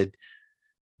night and said,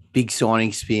 big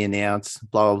signings to be announced,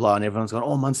 blah, blah, blah. And everyone's gone,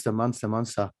 oh, Munster.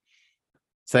 So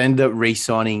they ended up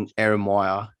re-signing Aaron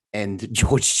Meyer and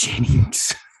George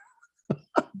Jennings.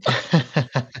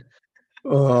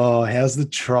 Oh, how's the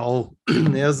troll?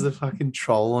 How's the fucking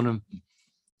troll on him?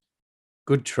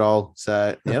 Good troll.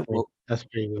 So, yeah, well, that's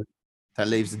pretty good. That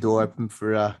leaves the door open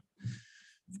for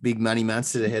big money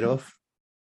Munster to head off.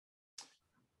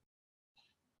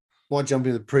 Might jump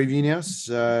into the preview now.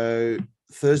 So,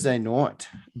 Thursday night,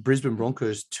 Brisbane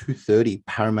Broncos 2:30,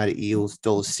 Parramatta Eels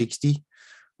 $1.60.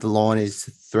 The line is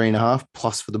 3.5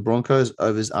 plus for the Broncos.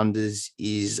 Overs unders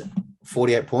is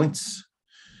 48 points.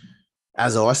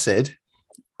 As I said,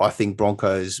 I think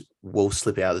Broncos will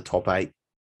slip out of the top 8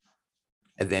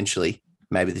 eventually,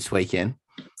 maybe this weekend.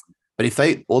 But if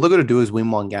all they've got to do is win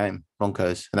one game,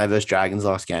 Broncos, and they versus Dragons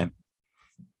last game.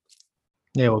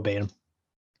 Yeah, we'll beat them.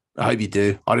 I hope you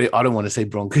do. I don't want to see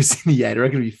Broncos in the 8. I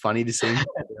reckon it'd be funny to see.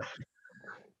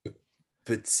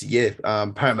 But yeah,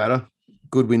 Parramatta,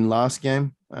 good win last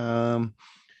game.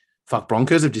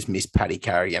 Broncos have just missed Paddy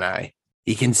Carrigan, eh?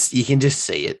 You can just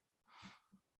see it.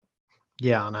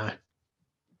 Yeah, I know.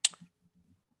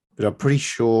 But I'm pretty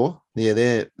sure, yeah,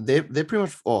 they're pretty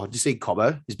much. Oh, did you see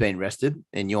Cobbo is being rested,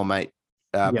 and your mate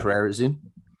Pereira's in?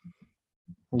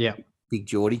 Yeah, Big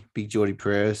Geordie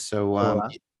Pereira. So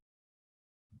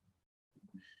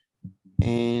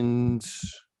and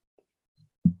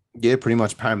yeah, pretty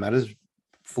much Parramatta's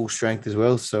full strength as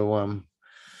well. So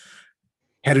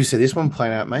how do we see this one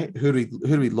playing out, mate? Who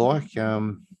do we like?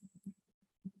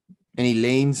 Any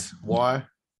leans? Why?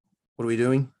 What are we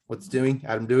doing? What's doing?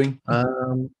 Adam doing?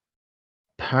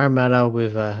 Parramatta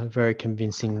with a very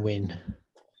convincing win.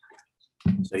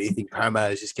 So you think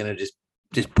Parramatta is just going to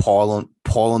just pile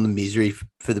on the misery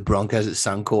for the Broncos at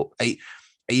Suncorp?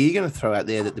 Are you going to throw out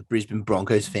there that the Brisbane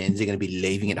Broncos fans are going to be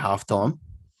leaving at halftime?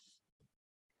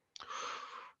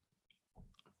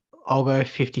 I'll go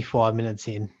 55 minutes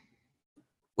in.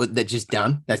 Well, they're just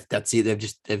done. That's it. They've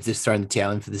just thrown the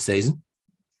towel in for the season.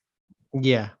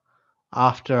 Yeah,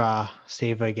 after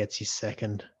Stevo gets his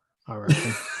second, I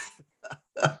reckon.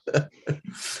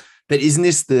 But isn't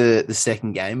this the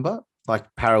second game? But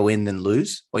like Para win then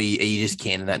lose, or are you just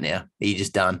canning that now? Are you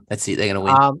just done? That's it. They're going to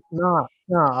win. No.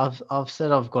 I've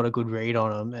said I've got a good read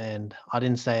on them, and I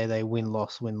didn't say they win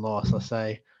loss. I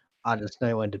say I just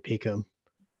know when to pick them,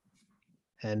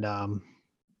 and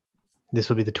this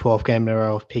will be the 12th game in a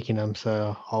row of picking them,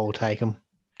 so I'll take them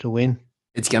to win.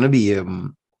 It's going to be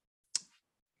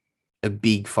a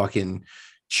big fucking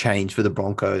change for the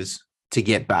Broncos to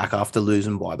get back after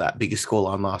losing by that biggest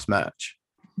scoreline last match.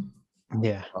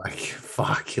 Yeah.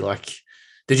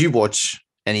 Did you watch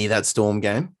any of that Storm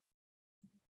game?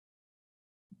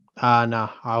 No,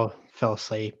 I fell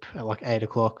asleep at like 8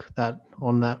 o'clock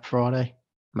on that Friday.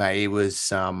 Mate, it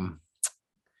was a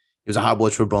hard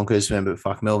watch for a Broncos fan,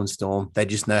 but Melbourne Storm, they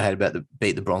just know how to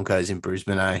beat the Broncos in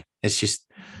Brisbane, eh? It's just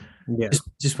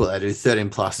what they do. 13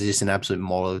 plus is just an absolute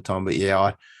moral of the time. But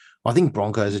yeah, I think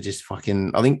Broncos are just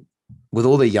fucking. I think with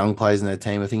all the young players in their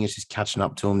team, I think it's just catching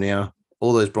up to them now.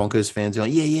 All those Broncos fans are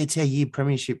going, yeah, it's our year,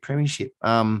 premiership.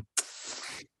 I'm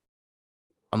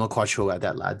not quite sure about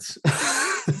that, lads.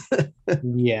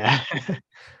 Yeah.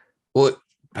 Well,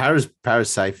 Para's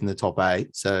safe in the top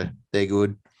 8, so they're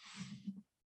good.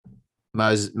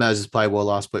 Moses played well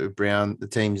last week with Brown. The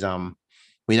team's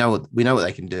we know what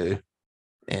they can do,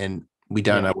 and we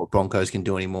don't know what Broncos can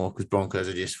do anymore because Broncos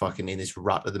are just fucking in this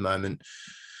rut at the moment,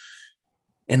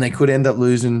 and they could end up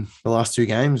losing the last 2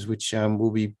 games, which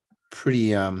will be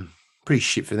pretty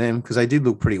shit for them because they did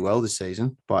look pretty well this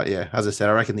season. But yeah, as I said,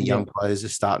 I reckon the young players are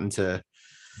starting to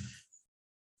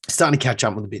catch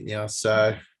up with a bit now.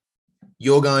 So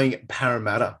you're going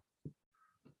Parramatta.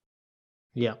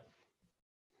 Yeah.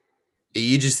 Are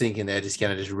you just thinking they're just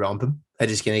going to just romp them? They're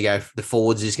just going to go, the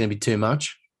forwards are just going to be too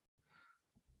much?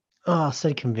 Oh, I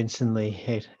said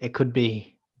convincingly. It could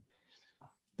be.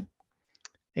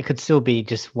 It could still be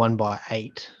just 1 by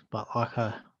 8, but like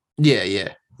a.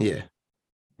 Yeah.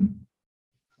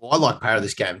 Well, I like Para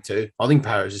this game too. I think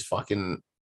Para is just fucking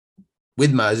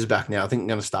with Moses back now. I think they're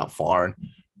going to start firing.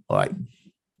 I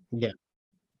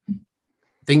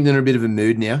think they're in a bit of a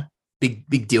mood now.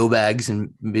 Big deal bags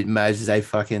and Moses. They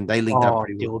linked up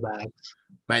pretty well. Deal bags,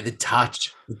 mate. The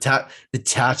touch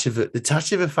of it,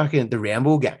 the round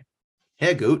ball game.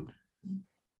 How good?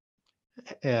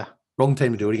 Yeah. Wrong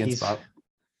team to do it against, but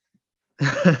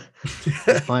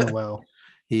he's playing well.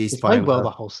 He's playing well the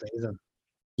whole season.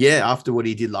 Yeah, after what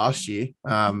he did last year,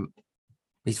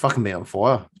 he's fucking been on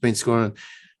fire. He's been scoring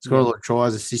a lot of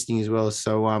tries, assisting as well.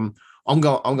 So I'm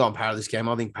going Para this game.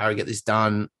 I think Para get this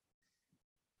done.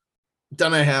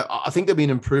 Don't know how. I think there'll be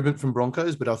an improvement from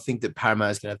Broncos, but I think that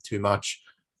Parramatta's going to have too much.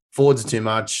 Forwards are too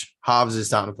much. Halves are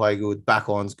starting to play good.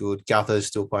 Backline's good. Gutho's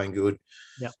still playing good.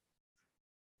 Yeah.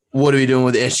 What are we doing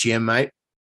with SGM, mate?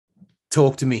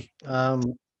 Talk to me. I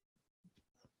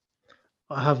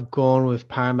have gone with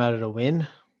Parramatta to win,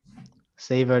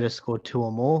 Sevo to score 2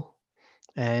 or more,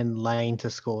 and Lane to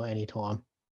score anytime.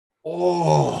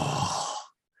 Oh.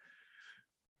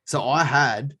 So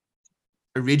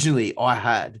originally I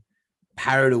had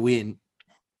Para to win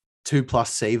 2+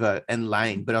 Sevo and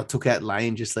Lane, but I took out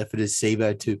Lane, just left it as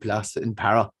Sevo 2+ and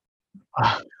Para.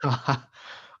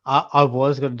 I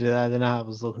was going to do that, then I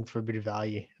was looking for a bit of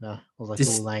value. I was like,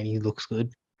 Lane, he looks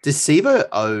good. Does Sevo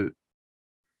owe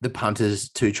the punters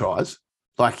 2 tries?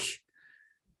 Like,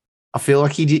 I feel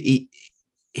like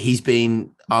he's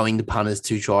been owing the punters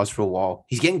 2 tries for a while.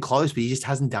 He's getting close, but he just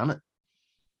hasn't done it.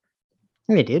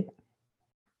 He did.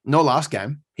 Not last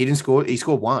game. He didn't score. He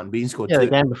scored 1, but he didn't score 2. Yeah, the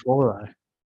game before, though.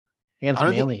 Against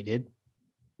Manly, he did.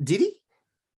 Did he?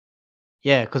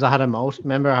 Yeah, because I had a multi.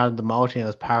 Remember, I had the multi, and it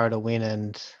was Para to win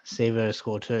and Sevo to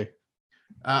score 2.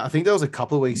 I think that was a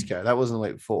couple of weeks ago. That wasn't the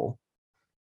week before.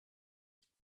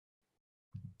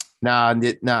 Nah.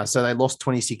 So they lost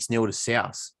 26-0 to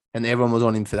South, and everyone was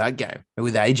on him for that game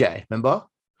with AJ. Remember?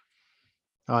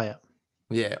 Oh yeah.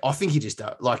 Yeah, I think he just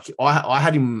I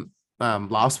had him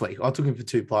last week. I took him for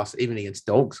 2+, even against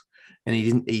Dogs, and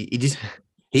he didn't.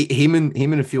 Him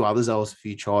and a few others. I was a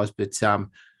few tries, but so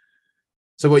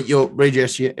what? Read your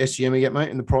SGM again, mate,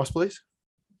 and the price, please.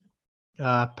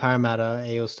 Parramatta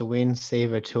Eels to win,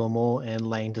 Sevo 2 or more, and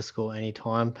Lane to score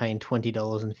anytime, paying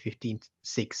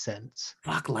 $20.56.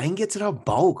 Fuck, Lane gets it up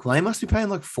bulk. Lane must be paying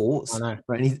like 4s. I know.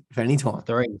 for any time.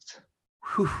 3s.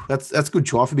 Whew, that's good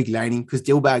try for Big Laney, because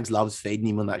Dillbags loves feeding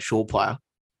him on that short player.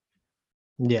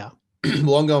 Yeah.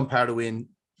 Well, I'm going Para to win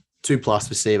 2+ for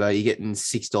Sevo. You're getting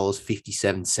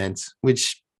 $6.57,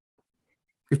 which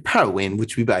if Para win,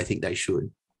 which we both think they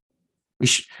should,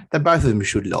 that both of them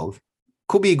should love.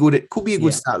 Could be a good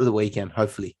start of the weekend.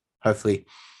 Hopefully.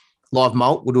 Live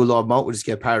malt. We'll do a live malt. We'll just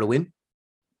go Para to win.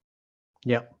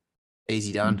 Yep.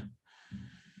 Easy done.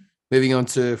 Moving on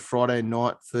to Friday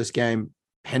night, first game.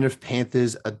 Penrith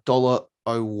Panthers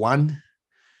 $1.01.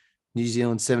 New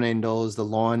Zealand $17. The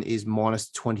line is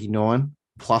 -29.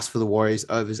 Plus for the Warriors,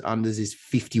 overs unders is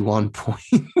 51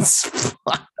 points.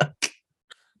 Fuck.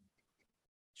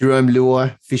 Jerome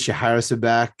Luai, Fisher Harris are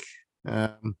back.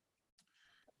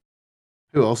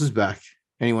 Who else is back?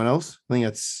 Anyone else? I think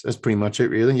that's pretty much it,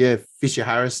 really. Yeah, Fisher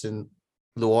Harris and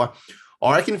Luai.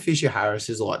 I reckon Fisher Harris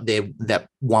is like that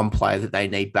one player that they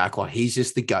need back. Like, he's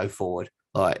just the go forward.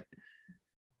 Like,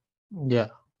 yeah.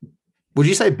 Would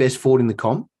you say best forward in the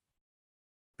comp?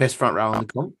 Best front row in the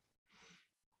comp?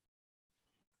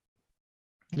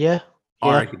 Yeah.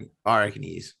 I reckon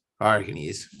he is.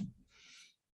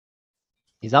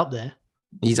 He's up there.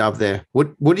 He's up there.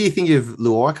 What do you think of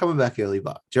Luai coming back early?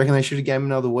 But do you reckon they should have gave him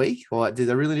another week? Or did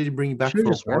they really need to bring him back for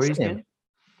just rest him?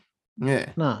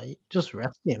 Yeah. No, just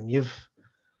rest him. You're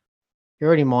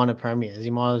already minor premiers.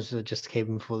 You might as well just keep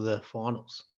him for the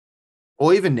finals.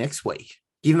 Or even next week.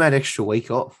 Give him that extra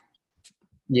week off.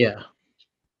 Yeah.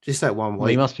 Just that 1 week. Well,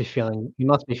 he must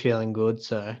be feeling good,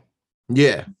 so.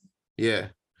 Yeah.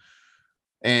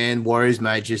 And Warriors,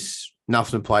 mate, just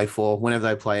nothing to play for. Whenever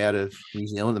they play out of New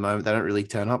Zealand at the moment, they don't really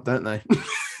turn up, don't they?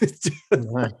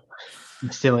 No.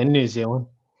 Still in New Zealand.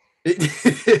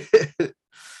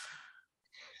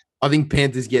 I think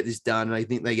Panthers get this done, and I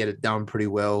think they get it done pretty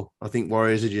well. I think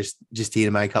Warriors are just here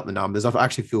to make up the numbers. I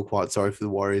actually feel quite sorry for the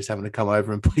Warriors having to come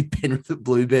over and play Penrith at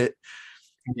Bluebet.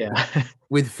 Yeah.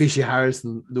 With Fisher Harris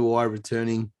and Luai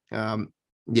returning.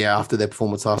 After their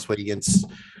performance last week against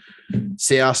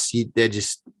South, they're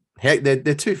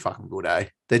too fucking good, eh?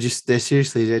 They're just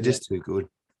too good.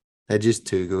 They're just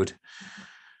too good.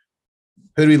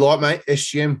 Who do we like, mate?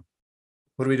 SGM.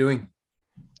 What are we doing?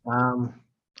 I'm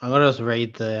gonna just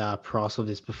read the price of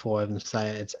this before I even say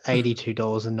it. It's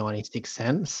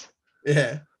 $82.96.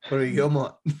 Yeah. What do we got,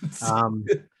 mate?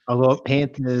 I've got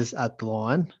Panthers at the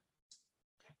line.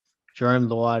 Jerome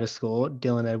Luai to score,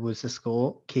 Dylan Edwards to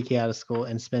score, Kiki out to score,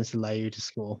 and Spencer Leu to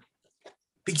score.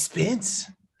 Big Spence.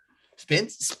 Big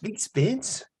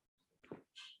Spence.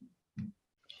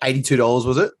 $82,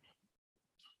 was it?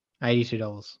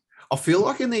 $82. I feel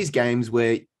like in these games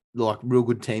where like real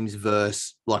good teams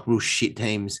versus like real shit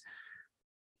teams,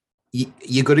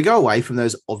 you got to go away from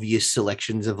those obvious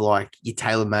selections of like your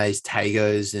Taylor Mays,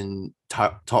 Tagos, and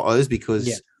To'os,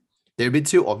 because they're a bit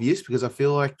too obvious because I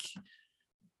feel like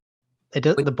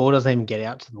the ball doesn't even get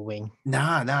out to the wing.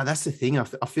 Nah, that's the thing. I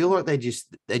feel like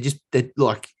they're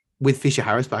like with Fisher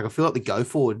Harris back. I feel like the go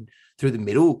forward through the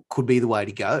middle could be the way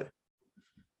to go.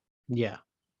 Yeah.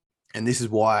 And this is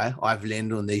why I've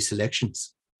landed on these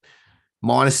selections.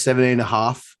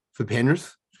 -17.5 for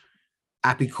Penrith,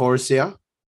 Api Coruscant,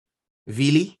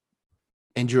 Vili,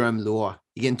 and Jerome Luai.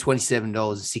 You're getting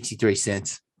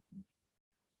 $27.63.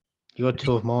 You got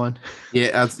two of mine.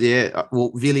 Yeah,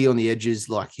 Well, Vili on the edges,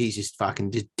 like he's just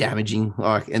fucking just damaging.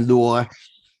 Like, and Luai,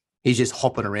 he's just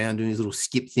hopping around doing his little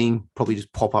skip thing, probably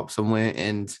just pop up somewhere.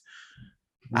 And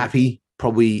Api,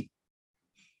 probably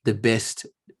the best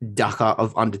ducker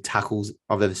of under tackles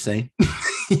I've ever seen.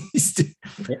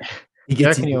 You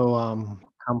reckon he'll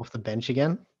come off the bench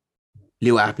again?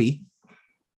 Lil Appy?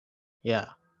 Yeah.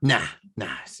 Nah.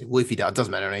 Well, if he does, it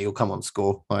doesn't matter. He'll come on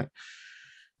score. Like,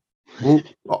 well,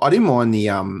 I didn't mind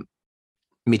the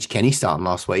Mitch Kenny starting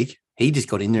last week. He just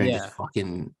got in there and just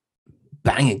fucking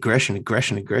bang aggression.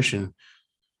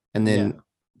 And then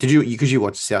did you because you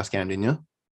watched the South game, didn't you?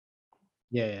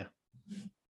 Yeah.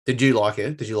 Did you like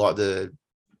it? Did you like the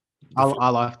I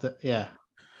liked it, yeah.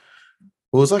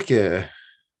 Well, it was like a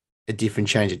different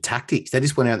change of tactics. They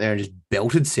just went out there and just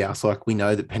belted South like we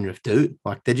know that Penrith do.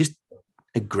 Like they're just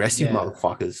aggressive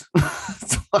motherfuckers.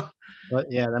 But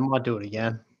yeah, they might do it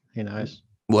again. Who knows?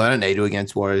 Well, I don't need to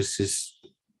against Warriors. Just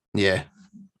Yeah,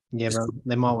 but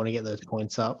they might want to get those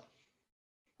points up.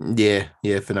 Yeah,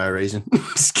 for no reason.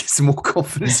 Just get some more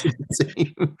confidence in the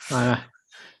team.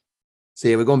 So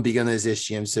yeah, we're going big on those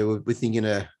SGM. So we're thinking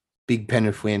a big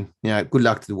Penrith win. You know, good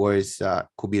luck to the Warriors.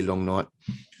 Could be a long night.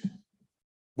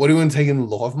 What do you want to take in the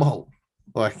live mold?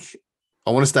 Like,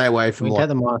 I want to stay away from. We can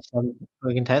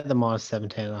take the minus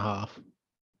 17.5.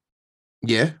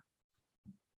 Yeah.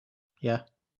 Yeah.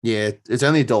 Yeah, it's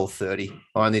only $1.30.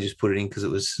 I only just put it in because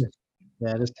it was.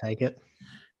 Yeah, just take it.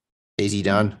 Easy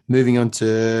done. Moving on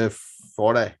to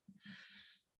Friday.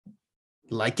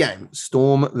 Late game.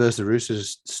 Storm versus the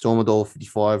Roosters. Storm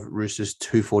 $1.55. Roosters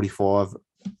 $2.45.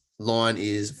 Line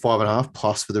is 5.5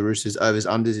 plus for the Roosters. Overs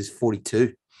unders is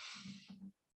 42.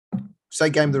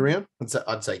 Say game of the round.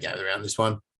 I'd say game of the round. This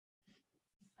one.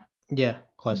 Yeah,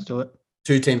 close to it.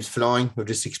 Two teams flying. We've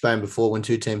just explained before. When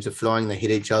two teams are flying, they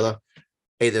hit each other.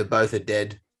 Either both are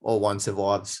dead or one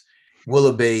survives. Will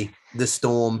it be the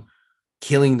Storm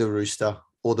killing the Rooster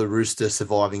or the Rooster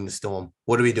surviving the Storm?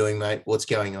 What are we doing, mate? What's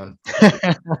going on?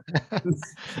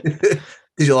 Did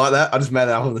you like that? I just made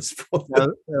that up on the spot.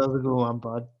 That was a good one,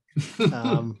 bud.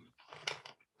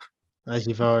 As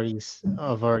I've already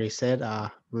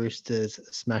said, Roosters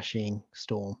smashing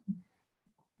Storm.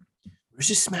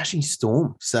 Roosters smashing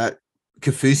Storm. So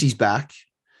Kafusi's back.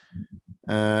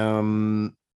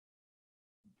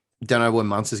 Don't know when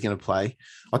Munster's going to play.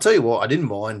 I'll tell you what, I didn't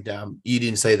mind. You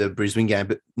didn't see the Brisbane game,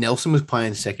 but Nelson was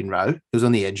playing second row. He was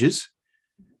on the edges.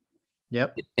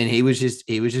 Yep. And he was just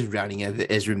running over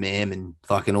Ezra Mam and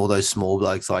fucking all those small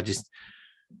blokes, like just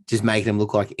making them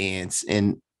look like ants.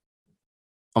 And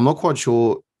I'm not quite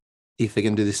sure if they're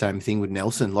going to do the same thing with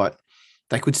Nelson. Like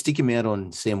they could stick him out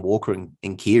on Sam Walker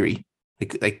and Keary.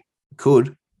 They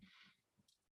could.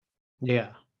 Yeah.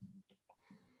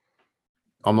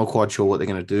 I'm not quite sure what they're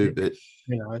going to do, but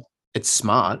it's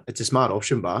smart. It's a smart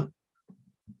option, but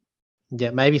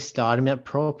yeah, maybe start him at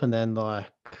prop and then bring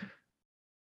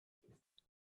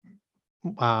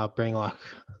like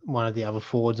one of the other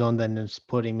forwards on, then just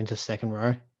put him into second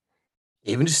row.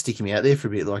 Even just stick him out there for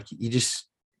a bit, like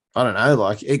I don't know,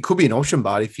 like it could be an option,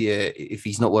 but if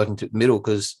he's not working to the middle,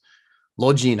 because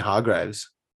Lodgy and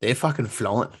Hargraves, they're fucking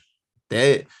flowing.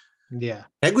 How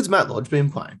good's Matt Lodge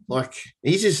been playing? Like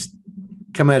he's just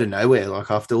come out of nowhere, like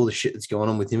after all the shit that's going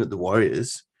on with him at the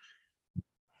Warriors.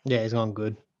 Yeah, he's gone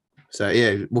good. So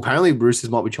yeah, well apparently Roosters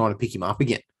might be trying to pick him up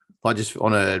again, like just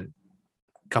on a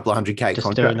couple of $100K just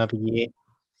contract. do another year.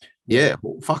 Yeah,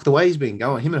 well, fuck the way he's been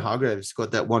going. Him and Hargraves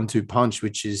got that 1-2 punch,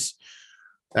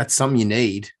 that's something you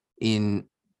need in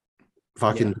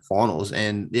fucking finals.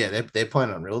 And yeah, they're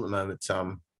playing unreal at the moment.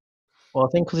 Well, I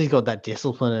think because he's got that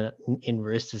discipline in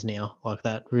Roosters now, like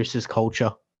that Roosters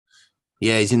culture.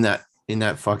 Yeah, he's in that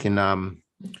fucking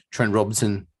Trent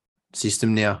Robinson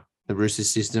system now, the Roosters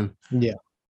system. Yeah.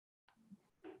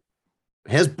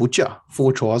 How's Butcher?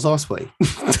 4 tries last week.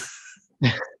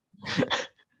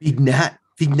 Big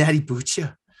Natty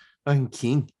Butcher, fucking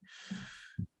king.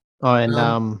 Oh,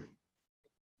 and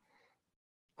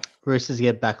Roosters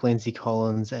get back Lindsay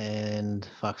Collins and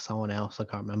someone else. I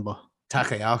can't remember.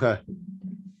 Takayako.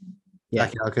 Yeah.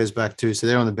 Takayako's back too, so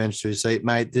they're on the bench too. So,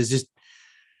 mate, there's just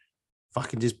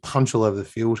punch all over the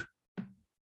field.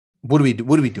 What are we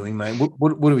doing, mate?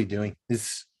 What are we doing?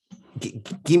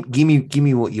 Give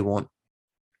me what you want.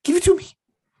 Give it to me,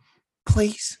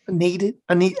 please. I need it.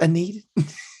 I need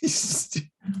it.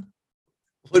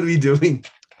 What are we doing?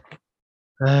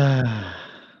 All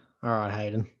right,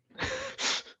 Hayden.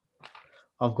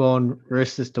 I've gone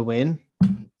Roosters to win.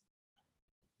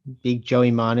 Big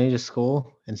Joey Manu to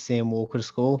score and Sam Walker to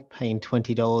score, paying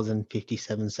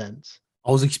 $20.57.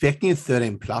 I was expecting a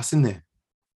 13 plus in there.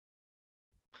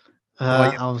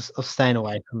 I was staying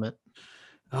away from it.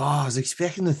 Oh, I was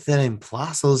expecting the 13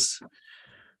 plus. I was.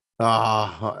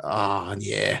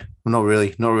 Yeah. I'm not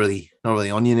really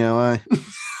on you now, eh?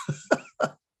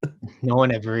 No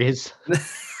one ever is.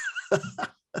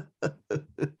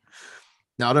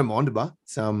 No, I don't mind it, but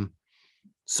it's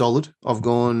solid. I've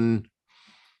gone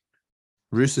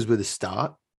Roosters with a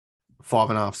start,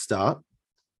 5.5 start.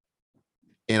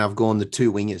 And I've gone the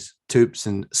two wingers, Toops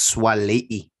and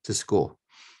Swaliti, to score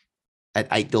at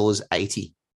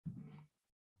 $8.80.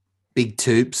 Big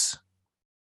Toops.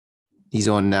 He's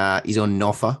on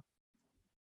Noffa.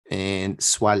 And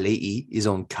Swaliti is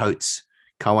on Coates.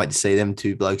 Can't wait to see them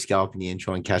two blokes go up in the end,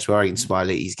 try and catch. I reckon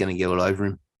Swaliti's going to get all over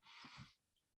him.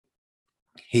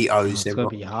 He owes It's going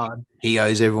to be hard. He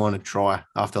owes everyone a try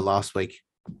after last week,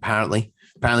 apparently.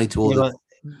 Apparently to all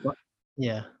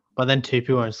but then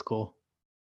Tupu won't score.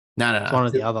 No. It's one or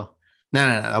the other.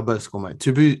 No. They'll both score, mate.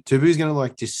 Tupu's going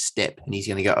to just step and he's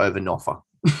going to go over Noffa.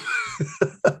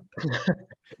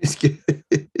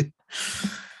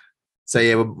 So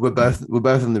yeah, we're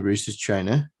both on the Roosters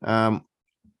trainer.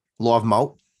 Live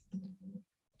malt.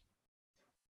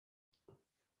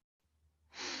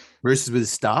 Roosters with a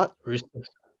start. Roosters.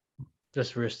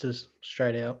 Just Roosters,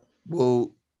 straight out.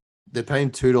 Well, they're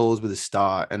paying $2 with a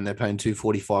start and they're paying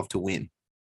 $2.45 to win.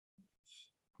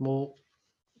 Well,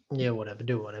 yeah, whatever.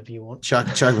 Do whatever you want. Chuck.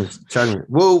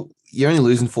 Well, you're only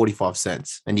losing 45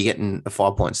 cents and you're getting a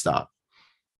 5-point start.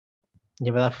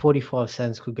 Yeah, but that 45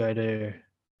 cents could go to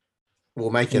we'll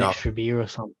make it up. Extra beer or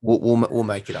something. We'll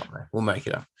make it up, man. We'll make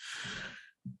it up.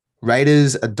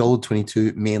 Raiders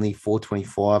 $1.22, Manly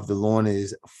 $4.25. The line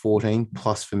is 14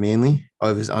 plus for Manly.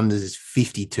 Overs unders is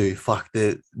 52. Fuck,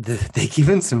 they're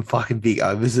giving some fucking big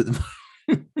overs at the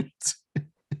moment.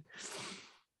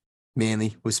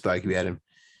 Manly, we spoke about him.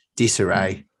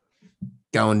 Disarray,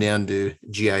 going down to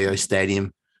GIO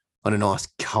Stadium on a nice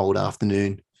cold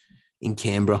afternoon in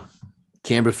Canberra.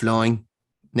 Canberra flying,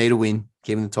 need a win,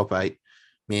 keeping the top 8.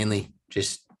 Manly,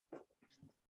 just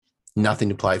nothing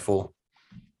to play for.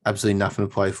 Absolutely nothing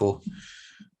to play for.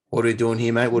 What are we doing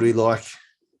here, mate? What do we like?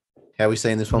 How are we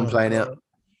seeing this one playing out?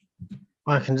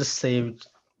 I can just see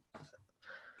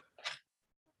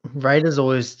Raiders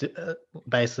always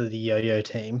basically the yo-yo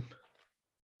team.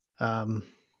 And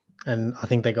I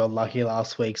think they got lucky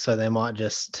last week, so they might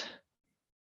just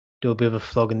do a bit of a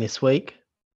flogging this week.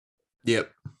 Yep.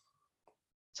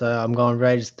 So I'm going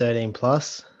Raiders 13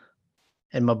 plus.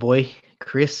 And my boy,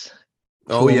 Chris.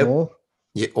 Oh, yep. More.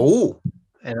 Yeah. Oh.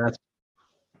 And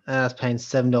that's paying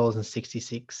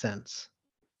 $7.66.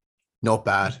 Not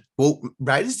bad. Well,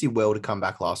 Raiders did well to come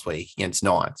back last week against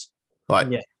Knights.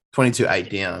 22-8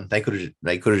 down. They could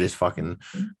have just fucking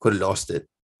could have lost it.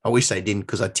 I wish they didn't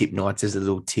because I tipped Knights as a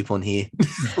little tip on here.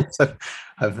 So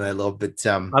hopefully they lost. But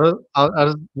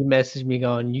you messaged me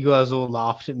going, you guys all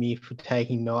laughed at me for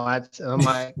taking Knights. And I'm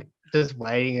like, just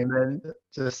waiting, and then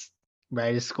just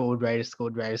Raiders scored. I just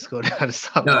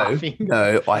started laughing.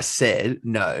 No, I said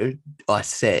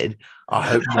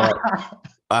I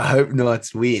hope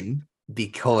Knights win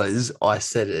because I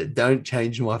said it. Don't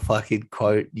change my fucking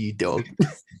quote, you dog.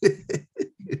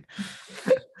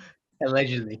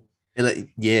 Allegedly.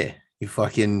 Yeah, you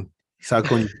fucking start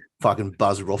calling you fucking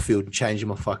Buzz Rothfield and changing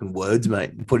my fucking words,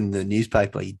 mate, and putting in the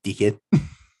newspaper, you dickhead.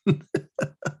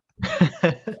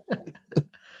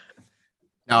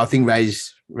 No, I think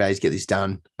Rays get this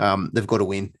done. They've got to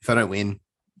win. If I don't win,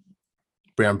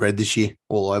 brown bread this year,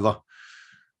 all over. I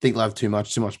think they'll have too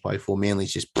much to play for.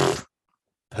 Manly's just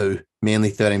poo. Manly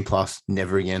 13 plus,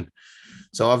 never again.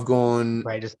 So I've gone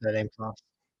Raiders 13 plus.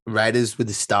 Raiders with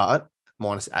the start,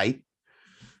 -8.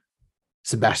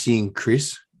 Sebastian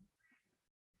Chris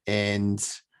and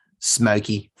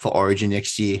Smokey for Origin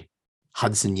next year.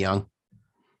 Hudson Young.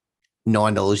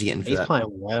 $9 you're getting for He's that. playing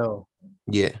well.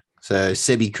 Yeah. So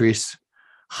Sebi Chris,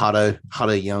 Hutto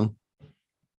Young,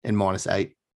 and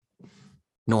 -8.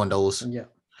 $9. Yeah.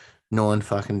 $9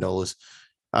 fucking dollars.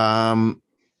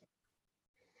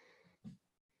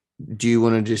 Do you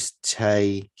want to just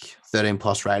take 13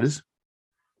 plus Raiders?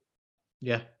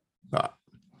 Yeah. All right.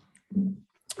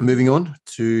 Moving on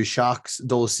to Sharks,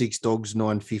 $1.06, Dogs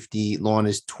 $9.50. Line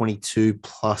is 22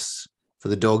 plus for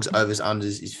the Dogs. Overs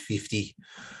unders is 50.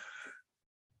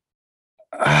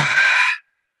 I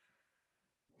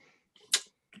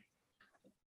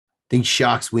think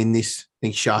Sharks win this.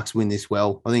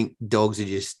 Well. I think Dogs are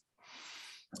just,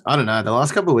 I don't know. The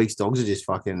last couple of weeks, Dogs are just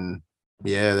fucking,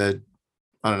 I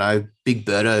don't know. Big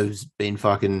Birdo's been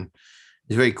fucking,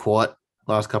 he's very quiet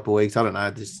last couple of weeks. I don't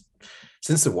know. Just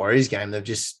since the Warriors game, they've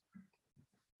just,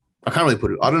 I can't really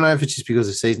put it. I don't know if it's just because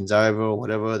the season's over or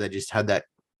whatever. They just had that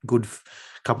good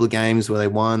couple of games where they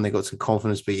won. They got some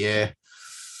confidence, but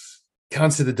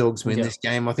can't see the Dogs win this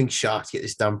game. I think Sharks get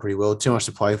this done pretty well. Too much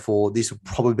to play for. This will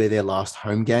probably be their last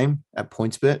home game at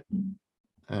PointsBet.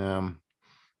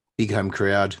 Big home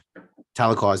crowd.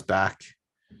 Talakai's back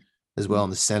as well in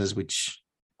the centers, which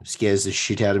scares the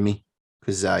shit out of me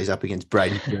because he's up against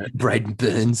Braden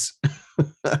Burns.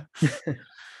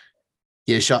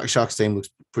 Yeah, Sharks team looks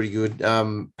pretty good.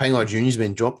 Pangai Jr.'s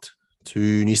been dropped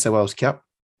to New South Wales Cup.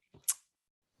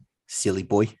 Silly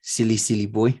boy. Silly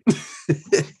boy.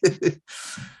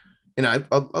 I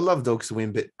love Dogs to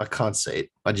win, but I can't see it.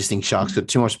 I just think Sharks got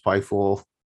too much to play for.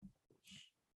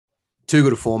 Too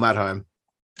good a form at home.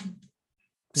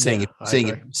 Seeing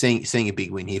a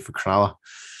big win here for Cronulla.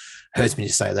 Hurts me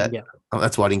to say that. Yeah.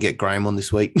 That's why I didn't get Graham on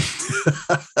this week.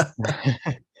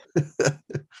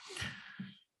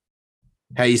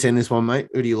 How you seeing this one, mate?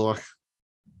 Who do you like?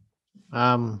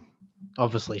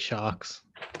 Obviously Sharks.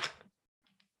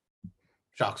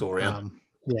 Sharks all around.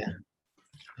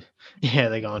 Yeah,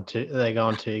 they're going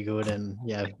too good, and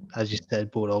yeah, as you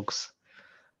said, Bulldogs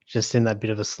just in that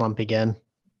bit of a slump again.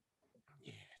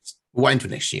 Yeah, waiting for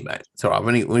next year, mate. It's all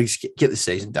right. We just get the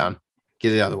season done,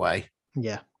 get it out of the way.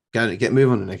 Yeah,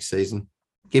 move on to next season.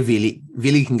 Get Vili.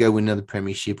 Vili can go win another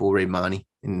premiership or read Marnie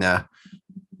and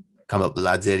come up the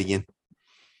lads out again.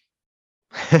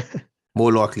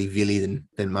 More likely Vili than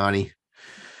Marnie.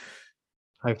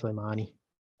 Hopefully Marnie.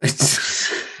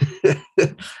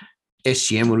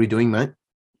 SGM, what are we doing, mate?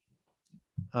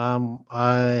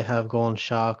 I have gone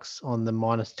Sharks on the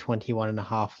minus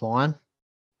 21.5 line.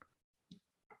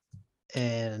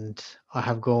 And I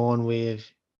have gone with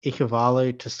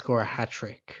Ikavalu to score a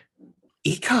hat-trick.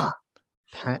 Ika?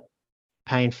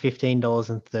 Paying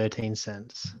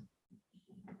 $15.13.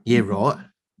 Yeah, right.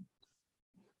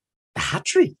 A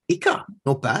hat-trick. Ika.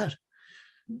 Not bad.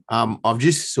 I've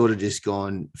just sort of just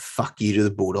gone fuck you to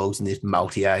the Bulldogs in this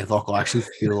multi-A. Like I actually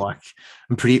feel like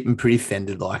I'm pretty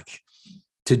offended like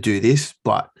to do this,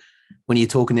 but when you're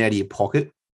talking out of your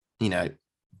pocket,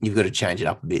 you've got to change it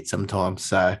up a bit sometimes.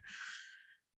 So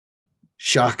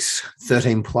Sharks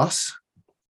 13 plus,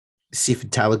 Sifa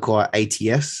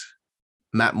Talakai ATS,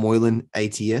 Matt Moylan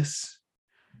ATS,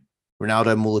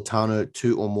 Ronaldo Mulatano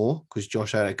 2 or more because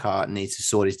Josh Adokar needs to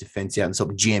sort his defense out and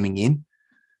stop jamming in.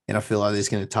 And I feel like they're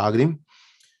going to target him.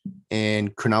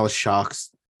 And Cronulla Sharks,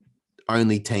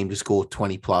 only team to score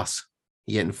 20 plus.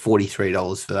 You're getting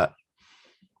 $43 for that.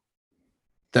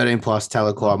 13 plus,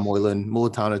 Talakai, Moylan,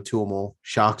 Mulatano, 2 or more.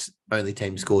 Sharks, only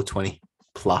team to score 20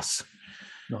 plus.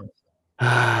 Nice.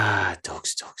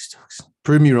 Dogs.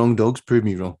 Prove me wrong, Dogs. Prove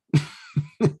me wrong.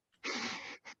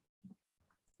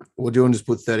 What do you want to just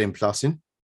put 13 plus in?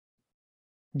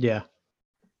 Yeah.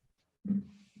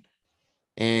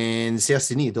 And South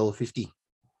Sydney, $1.50.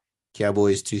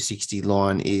 Cowboys 260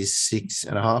 line is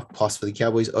 6.5 plus for the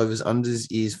Cowboys. Overs unders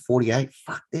is 48.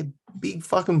 Fuck, they're big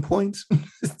fucking points.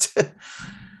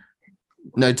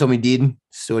 No Tommy Dearden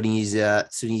sorting his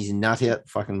nut out.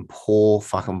 Fucking poor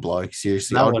fucking bloke.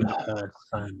 Seriously, that would hurt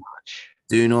so much.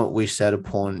 Do not wish that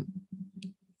upon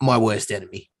my worst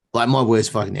enemy. Like my worst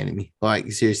fucking enemy.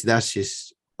 Like seriously, that's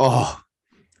just I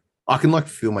can like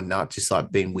feel my nut just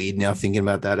like being weird now thinking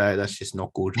about that. That's just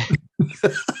not good.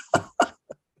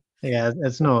 Yeah,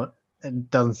 it's not. It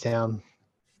doesn't sound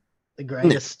the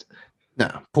greatest. No,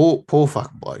 poor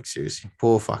fucking bloke. Seriously,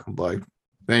 poor fucking bloke.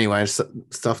 But anyway,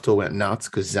 stuff talk about nuts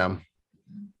because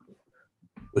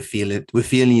we're feeling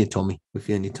you, Tommy. We're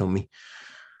feeling you, Tommy.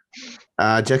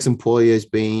 Jackson Poyer's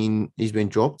been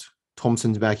dropped.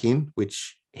 Thompson's back in,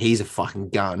 which he's a fucking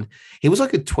gun. He was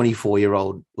like a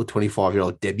 24-year-old or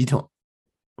 25-year-old debutant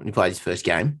when he played his first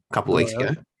game a couple of weeks ago.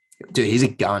 Dude, he's a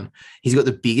gun. He's got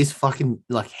the biggest fucking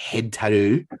like head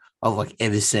tattoo I've like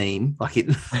ever seen. Like it,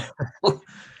 he looks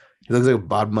like a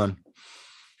budman.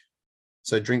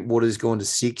 So Drinkwater's gone to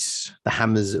 6. The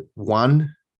Hammers at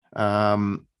 1.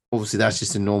 Obviously that's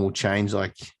just a normal change.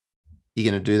 Like you're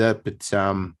going to do that, but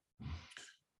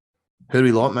who do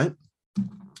we like, mate?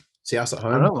 South at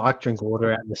home. I don't like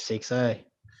Drinkwater out in the 6, eh?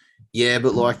 Yeah,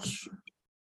 but like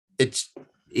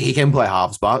he can play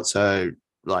halves, but so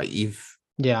like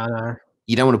yeah, I know.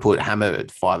 You don't want to put Hammer at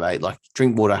 5'8". Like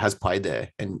Drinkwater has played there,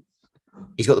 and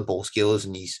he's got the ball skills,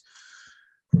 and he's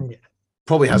Yeah.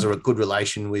 probably has a good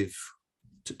relation with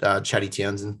Chatty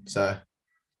Townsend. So,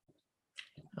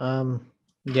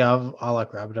 yeah, I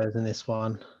like Rabbitohs in this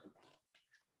one.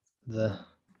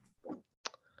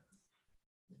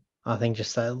 I think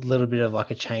just a little bit of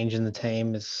like a change in the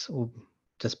team will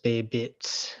just be a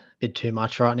bit too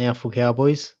much right now for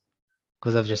Cowboys,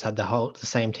 because they've just had the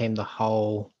same team the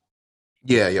whole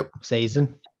yep.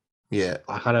 season. Yeah.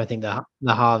 Like, I don't think the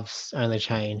halves only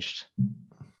changed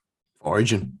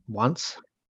Origin. once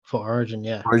for Origin,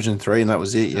 yeah. Origin 3, and that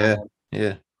was it. Yeah.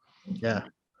 Yeah.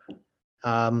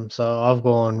 So I've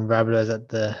gone Rabbitohs at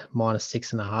the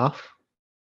 -6.5.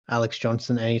 Alex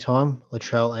Johnson anytime,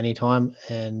 Latrell anytime,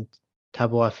 and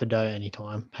Tabuai Fido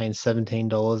anytime, paying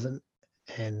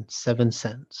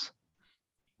 $17.07.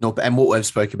 No, and what we've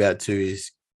spoke about too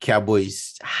is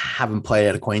Cowboys haven't played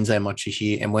out of Queensland much this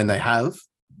year, and when they have,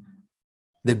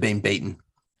 they've been beaten.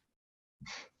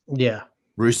 Yeah.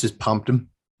 Roosters pumped them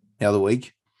the other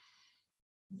week.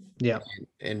 Yeah.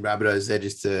 And Rabbitohs, they're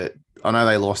just I know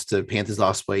they lost to Panthers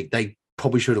last week. They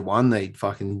probably should have won. They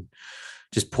fucking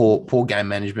just poor game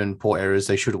management, poor errors.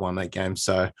 They should have won that game.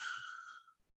 So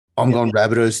I'm going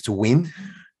Rabbitohs to win.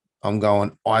 I'm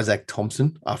going Isaac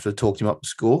Thompson after I talked him up to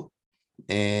score.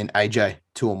 And AJ,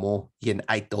 2 or more, you're getting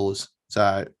 $8.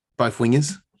 So both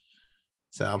wingers.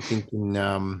 So I'm thinking,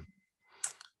 I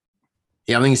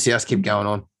think South keep going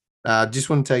on. Just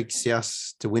want to take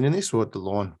South to win in this, or at the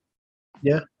line?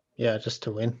 Yeah, just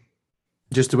to win.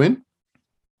 Just to win?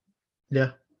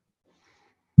 Yeah.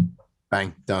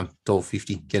 Bang, done.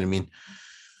 $1.50, get them in.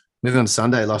 Moving on to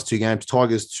Sunday, last 2 games.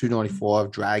 Tigers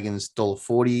 $2.95, Dragons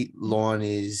 $1.40. Line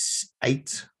is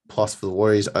 8+ for the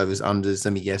Warriors. Overs, unders.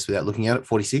 Let me guess without looking at it.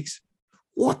 46.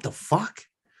 What the fuck?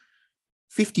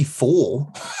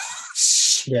 54.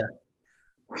 Yeah.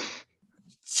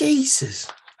 Jesus.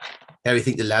 How do you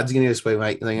think the lads are going to go this week,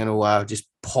 mate? They're going to just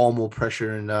pile more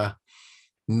pressure and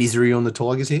misery on the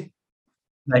Tigers here?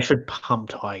 They should pump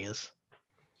Tigers.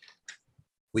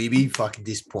 Will you be fucking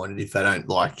disappointed if they don't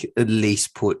at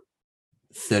least put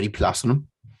 30+ on them?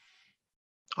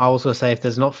 I was going to say, if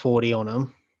there's not 40 on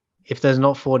them, if there's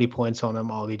not 40 points on them,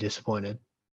 I'll be disappointed.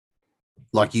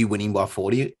 Like you winning by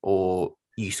 40 or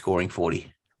you scoring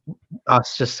 40?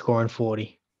 Us just scoring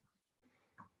 40.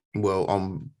 Well,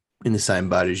 I'm in the same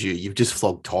boat as you. You've just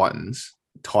flogged Titans.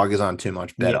 Tigers aren't too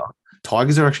much better. Yeah.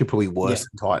 Tigers are actually probably worse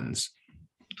than Titans.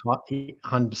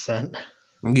 100%.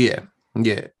 Yeah.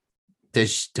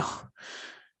 There's at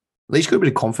least got a bit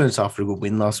of confidence after a good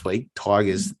win last week.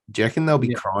 Tigers, do you reckon they'll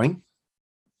be crying?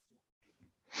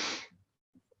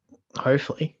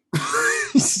 Hopefully.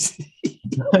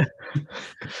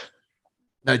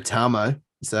 No Tamo.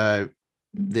 So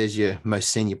there's your most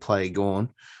senior player gone.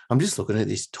 I'm just looking at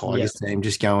this Tigers team,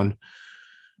 just going,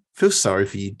 feel sorry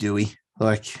for you, Dewey.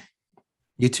 Like,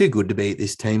 you're too good to be at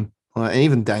this team. Like, and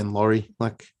even Dane Laurie,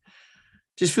 like,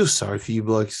 just feel sorry for you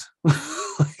blokes.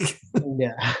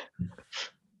 Yeah.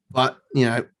 But,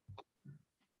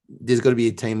 there's got to be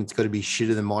a team that's got to be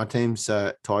shitter than my team.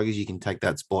 So, Tigers, you can take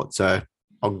that spot. So,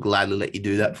 I'll gladly let you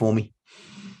do that for me.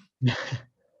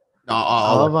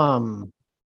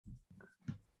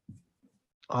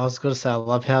 I was going to say, I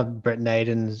love how Brett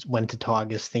Naden went to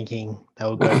Tigers thinking they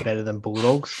would go better than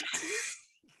Bulldogs.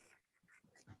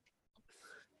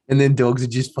 And then Dogs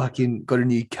have just fucking got a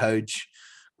new coach,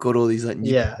 got all these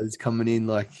new players coming in.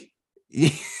 Like,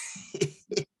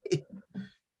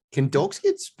 can Dogs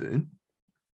get Spoon?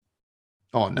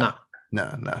 Oh, no.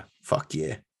 No. Fuck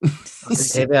yeah.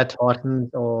 It's either Titans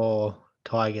or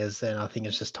Tigers, and I think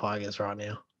it's just Tigers right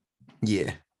now.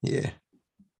 Yeah.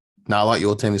 No, I like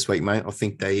your team this week, mate. I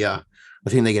think they get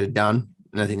it done,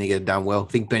 and I think they get it done well. I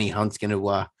think Benny Hunt's going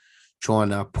to try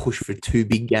and push for 2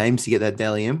 big games to get that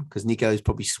Dally M, because Nico's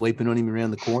probably sweeping on him around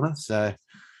the corner. So,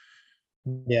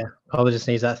 yeah, probably just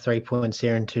needs that 3 points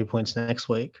here and 2 points next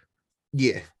week.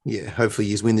 Yeah. Hopefully,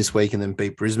 he's win this week and then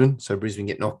beat Brisbane, so Brisbane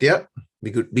get knocked out. Be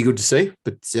good to see.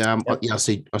 But I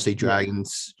see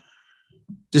Dragons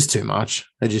just too much.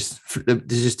 There's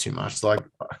just too much. Like,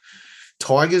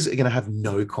 Tigers are going to have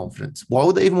no confidence. Why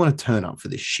would they even want to turn up for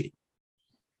this shit?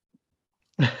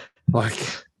 Like,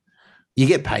 you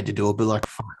get paid to do it, but like,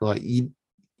 fuck, like, you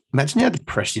imagine how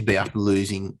depressed you'd be after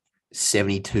losing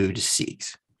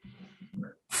 72-6.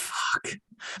 Fuck.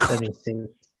 76.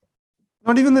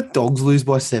 Not even the Dogs lose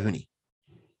by 70.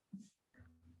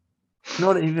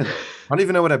 Not even. I don't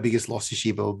even know what our biggest loss this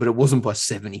year, but it wasn't by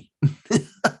 70.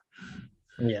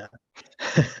 Yeah.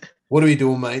 What are we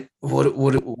doing, mate? What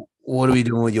are we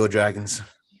doing with your Dragons?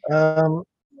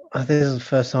 I think this is the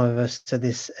first time I've ever said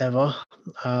this ever.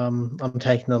 I'm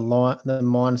taking the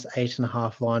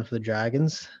 -8.5 line for the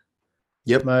Dragons.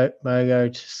 Yep.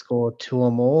 Mogo to score 2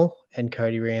 or more, and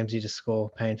Cody Ramsey to score,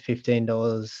 paying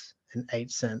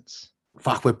 $15.08.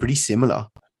 Fuck, we're pretty similar.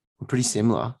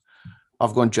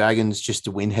 I've gone Dragons just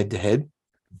to win head to head.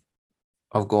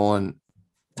 I've gone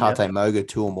Tate Moga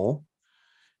 2 or more,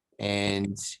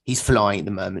 and he's flying at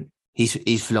the moment.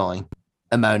 He's flying.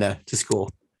 Amona to score.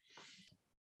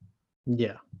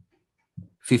 Yeah.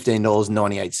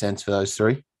 $15.98 for those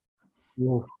three.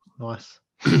 Ooh, nice.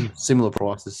 Similar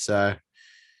prices. So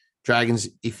Dragons,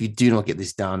 if you do not get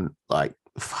this done,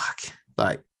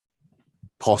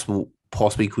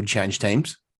 possibly could change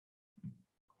teams.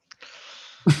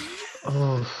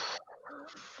 I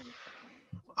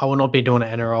will not be doing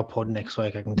an NRL pod next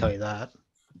week, I can tell you that.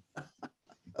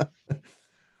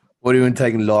 What are you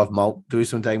taking live malt? Do you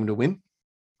want to take them to win?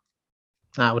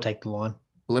 Nah, we'll take the line.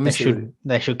 Well, they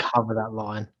should cover that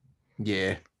line.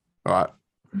 Yeah. All right.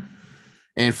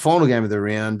 And final game of the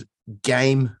round,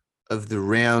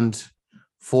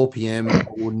 4 p.m. I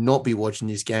will not be watching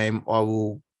this game.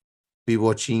 I'll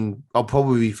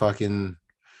probably be fucking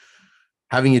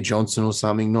having a Johnson or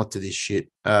something, not to this shit.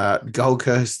 Gold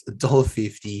Coast,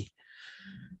 $1.50.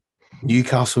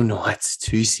 Newcastle Knights,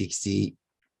 $2.60.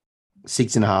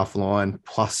 6.5 line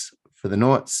plus for the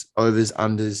Knights. Overs,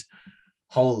 unders.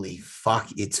 Holy fuck,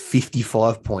 it's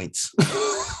 55 points.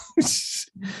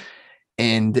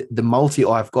 And the multi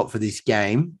I've got for this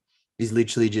game is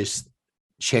literally just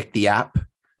check the app.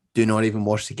 Do not even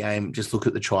watch the game. Just look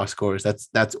at the try scorers.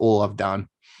 That's all I've done.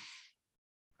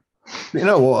 You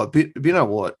know what?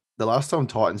 The last time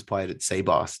Titans played at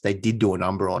Seabass, they did do a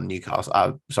number on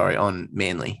Newcastle. On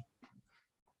Manly.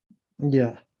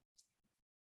 Yeah.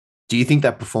 Do you think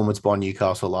that performance by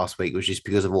Newcastle last week was just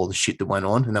because of all the shit that went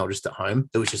on and they were just at home?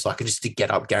 It was just like just a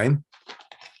get-up game?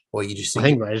 Or you just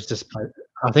think... I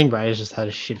think Raiders just had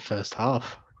a shit first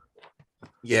half.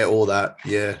 Yeah, all that.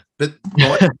 Yeah. But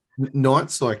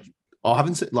Knights, I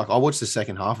haven't... I watched the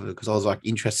second half of it because I was,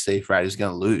 interested to see if Raiders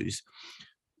going to lose.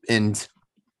 And,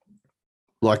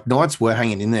 Knights were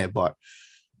hanging in there, but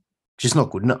just not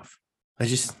good enough. They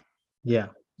just... Yeah.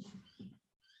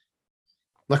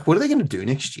 What are they going to do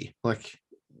next year? Your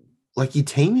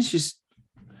team is just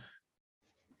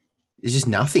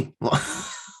nothing.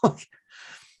 There's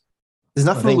nothing.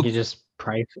 I think you just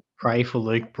pray for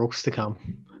Luke Brooks to come.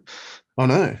 I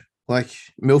know.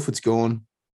 Milford's gone.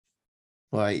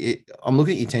 I'm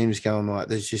looking at your team just going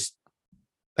there's just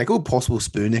all possible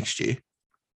spoon next year.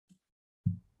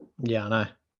 Yeah, I know.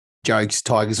 Jokes,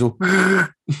 Tigers will.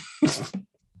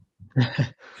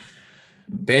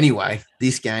 But anyway,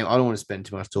 this game, I don't want to spend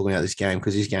too much talking about this game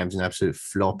because this game's an absolute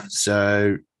flop.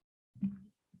 So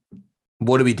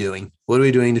what are we doing? What are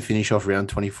we doing to finish off round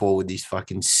 24 with this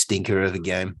fucking stinker of a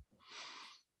game?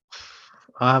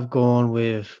 I've gone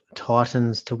with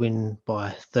Titans to win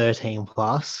by 13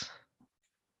 plus.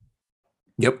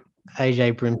 Yep.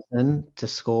 AJ Brimson to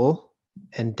score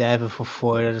and David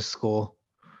Fafita to score,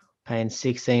 paying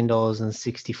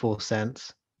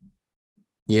 $16.64.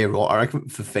 Yeah, right. I reckon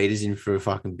Fafita's in for a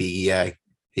fucking big EA.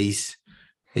 He's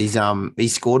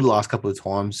scored the last couple of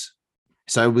times.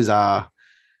 So with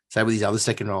his other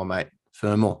second row, mate,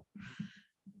 Fermor.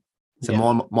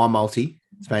 So my multi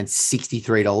is paying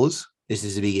 $63. This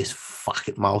is the biggest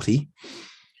fucking multi.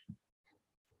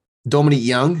 Dominic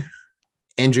Young,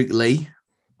 Endrick Lee,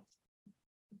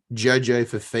 Jojo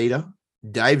Fafita,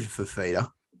 David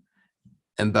Fafita,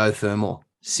 and Bo Fermor,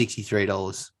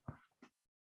 $63.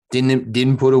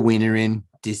 Didn't put a winner in.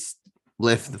 Just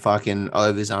left the fucking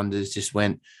overs, unders. Just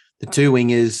went the two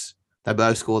wingers. They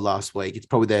both scored last week. It's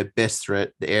probably their best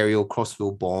threat. The aerial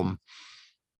crossfield bomb.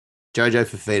 Jojo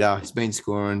Fafita has been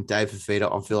scoring. Dave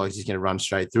Fafita, I feel like he's going to run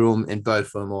straight through him. And Bo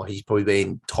Fermor, he's probably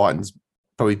been Titans'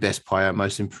 probably best player,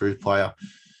 most improved player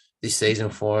this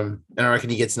season for him. And I reckon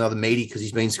he gets another meaty because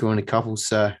he's been scoring a couple.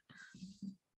 So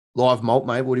live malt,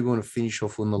 mate. What do you want to finish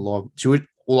off on the live?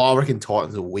 I reckon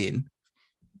Titans will win.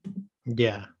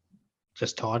 Yeah,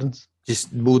 just Titans.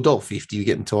 $1.50 you're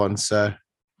getting Titans. So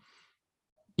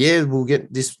yeah, we'll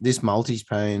get this multi's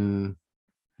paying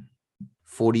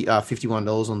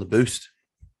 $51 on the boost.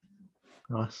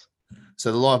 Nice.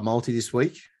 So the live multi this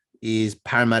week is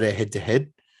Parramatta head to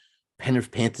head,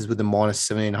 Penrith Panthers with a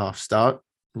 -7.5 start,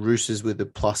 Roosters with a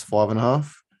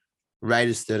 +5.5,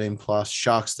 Raiders 13 plus,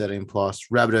 Sharks 13 plus,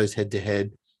 Rabbitohs head to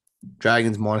head,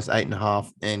 Dragons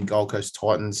 -8.5, and Gold Coast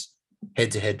Titans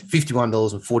head to head,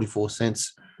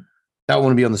 $51.44. That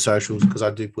want to be on the socials because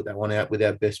I do put that one out with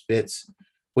our best bets,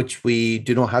 which we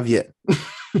do not have yet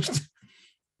because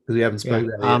we haven't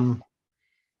spoken about it yet.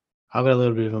 I've got a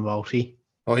little bit of a multi.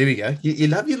 Oh, here we go. You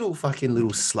love your little fucking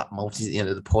little slut multis at the end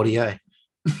of the potty, eh?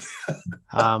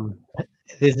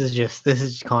 This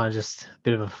is kind of just a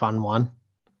bit of a fun one.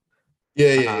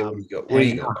 Yeah. What do you got? What do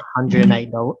you got?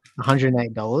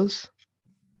 $108.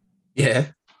 Yeah.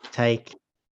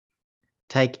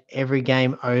 Take every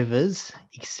game overs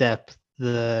except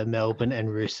the Melbourne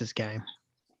and Roosters game.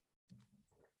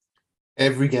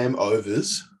 Every game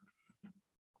overs.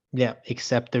 Yeah,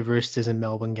 except the Roosters and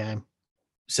Melbourne game.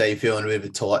 So you're feeling a bit of a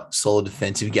tight, solid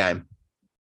defensive game.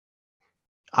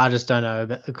 I just don't know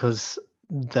because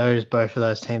both of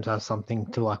those teams have something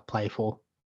to like play for.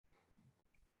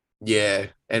 Yeah,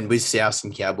 and with South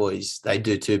and Cowboys, they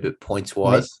do too, but points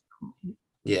wise,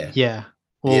 yeah. Yeah.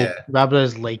 Well,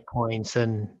 Rabbitohs league points,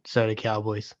 and so do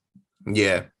Cowboys.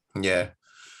 Yeah.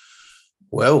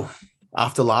 Well,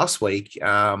 after last week,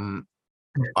 I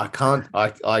can't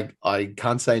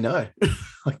say no.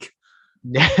 Like,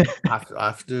 I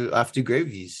have to agree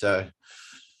with you. So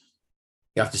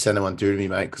you have to send that one through to me,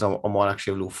 mate, because I might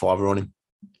actually have a little fiver on him.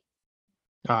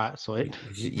 All right, sweet.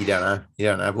 You don't know.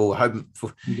 But we're hoping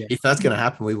if that's going to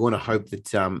happen, we want to hope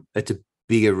that it's a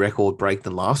bigger record break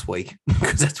than last week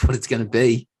because that's what it's going to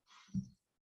be.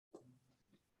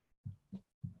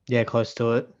 Yeah, close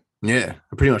to it. Yeah,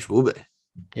 it pretty much will be.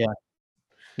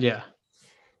 Yeah.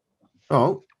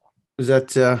 Oh, is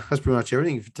that's pretty much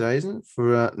everything for today, isn't it?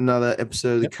 For another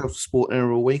episode of the Coastal Sport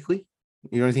NRL Weekly.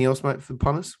 You got anything else, mate, for the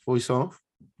punters before we sign off?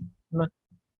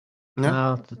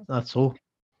 No, that's all.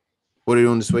 What are you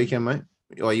doing this weekend, mate?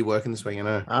 Oh, are you working this weekend?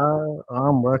 I know.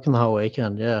 I'm working the whole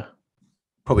weekend. Yeah.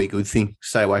 Probably a good thing.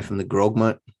 Stay away from the grog,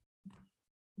 mate.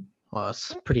 Oh,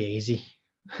 it's pretty easy.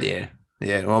 Yeah.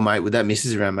 Well, mate, with that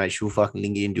missus around, mate, she'll fucking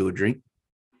linger and do a drink.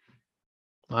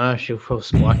 I know she'll probably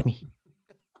spike me.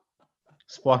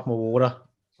 Spike my water.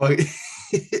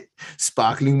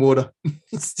 Sparkling water.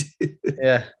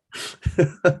 Yeah.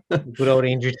 Good old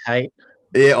Andrew Tate.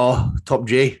 Yeah. Oh, top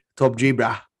G,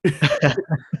 brah.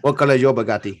 What color is your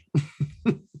Bugatti?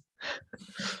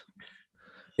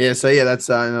 That's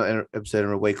another episode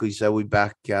of a weekly. So we'll be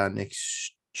back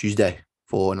next Tuesday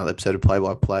for another episode of Play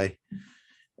by Play.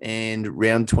 And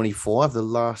round 25, the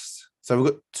last. So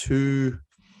we've got two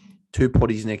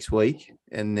potties next week,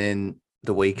 and then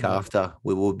the week after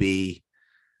we will be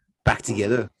back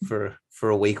together for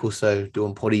a week or so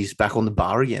doing potties back on the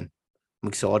bar again. I'm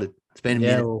excited. It's been a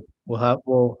minute.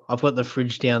 I've got the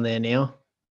fridge down there now.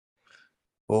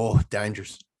 Oh,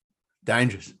 dangerous.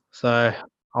 So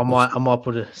I might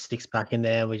put a 6-pack in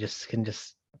there. We can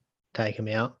just take them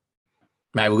out.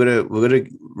 Mate, we're gonna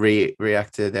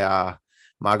react to our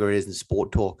margaritas and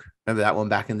sport talk. Remember that one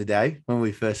back in the day when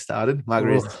we first started?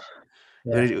 Margaritas.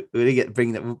 Yeah. We're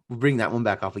gonna bring that one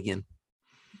back up again.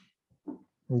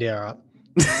 Yeah, right.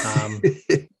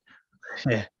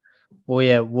 Yeah.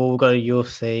 Well, we've got a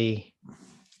UFC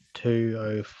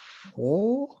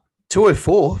 204.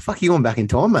 204? Fuck, you going back in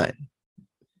time, mate.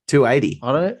 280.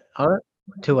 I don't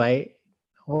 28.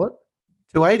 What?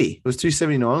 280. It was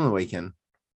 279 on the weekend.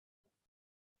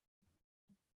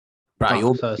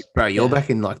 Bro, you're back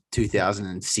in like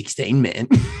 2016, man.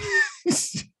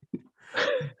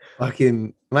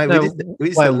 Fucking mate. No,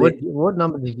 what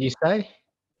number did you say?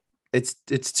 It's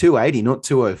 280, not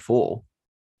 204.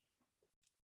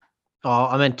 Oh,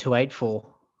 I meant 284.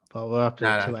 But we're up to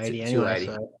 280 anyway.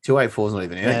 284 is not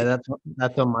even out. Yeah,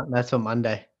 that's on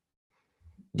Monday.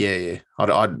 Yeah. We've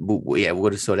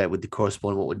got to sort out with the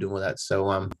correspondent what we're doing with that. So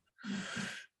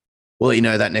we'll let you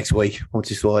know that next week once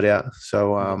you sort it out.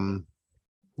 So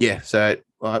so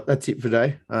that's it for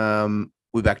today.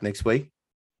 We're back next week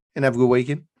and have a good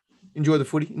weekend. Enjoy the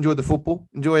footy, enjoy the football,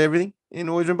 enjoy everything. And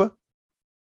always remember,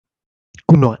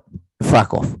 good night.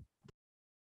 Fuck off.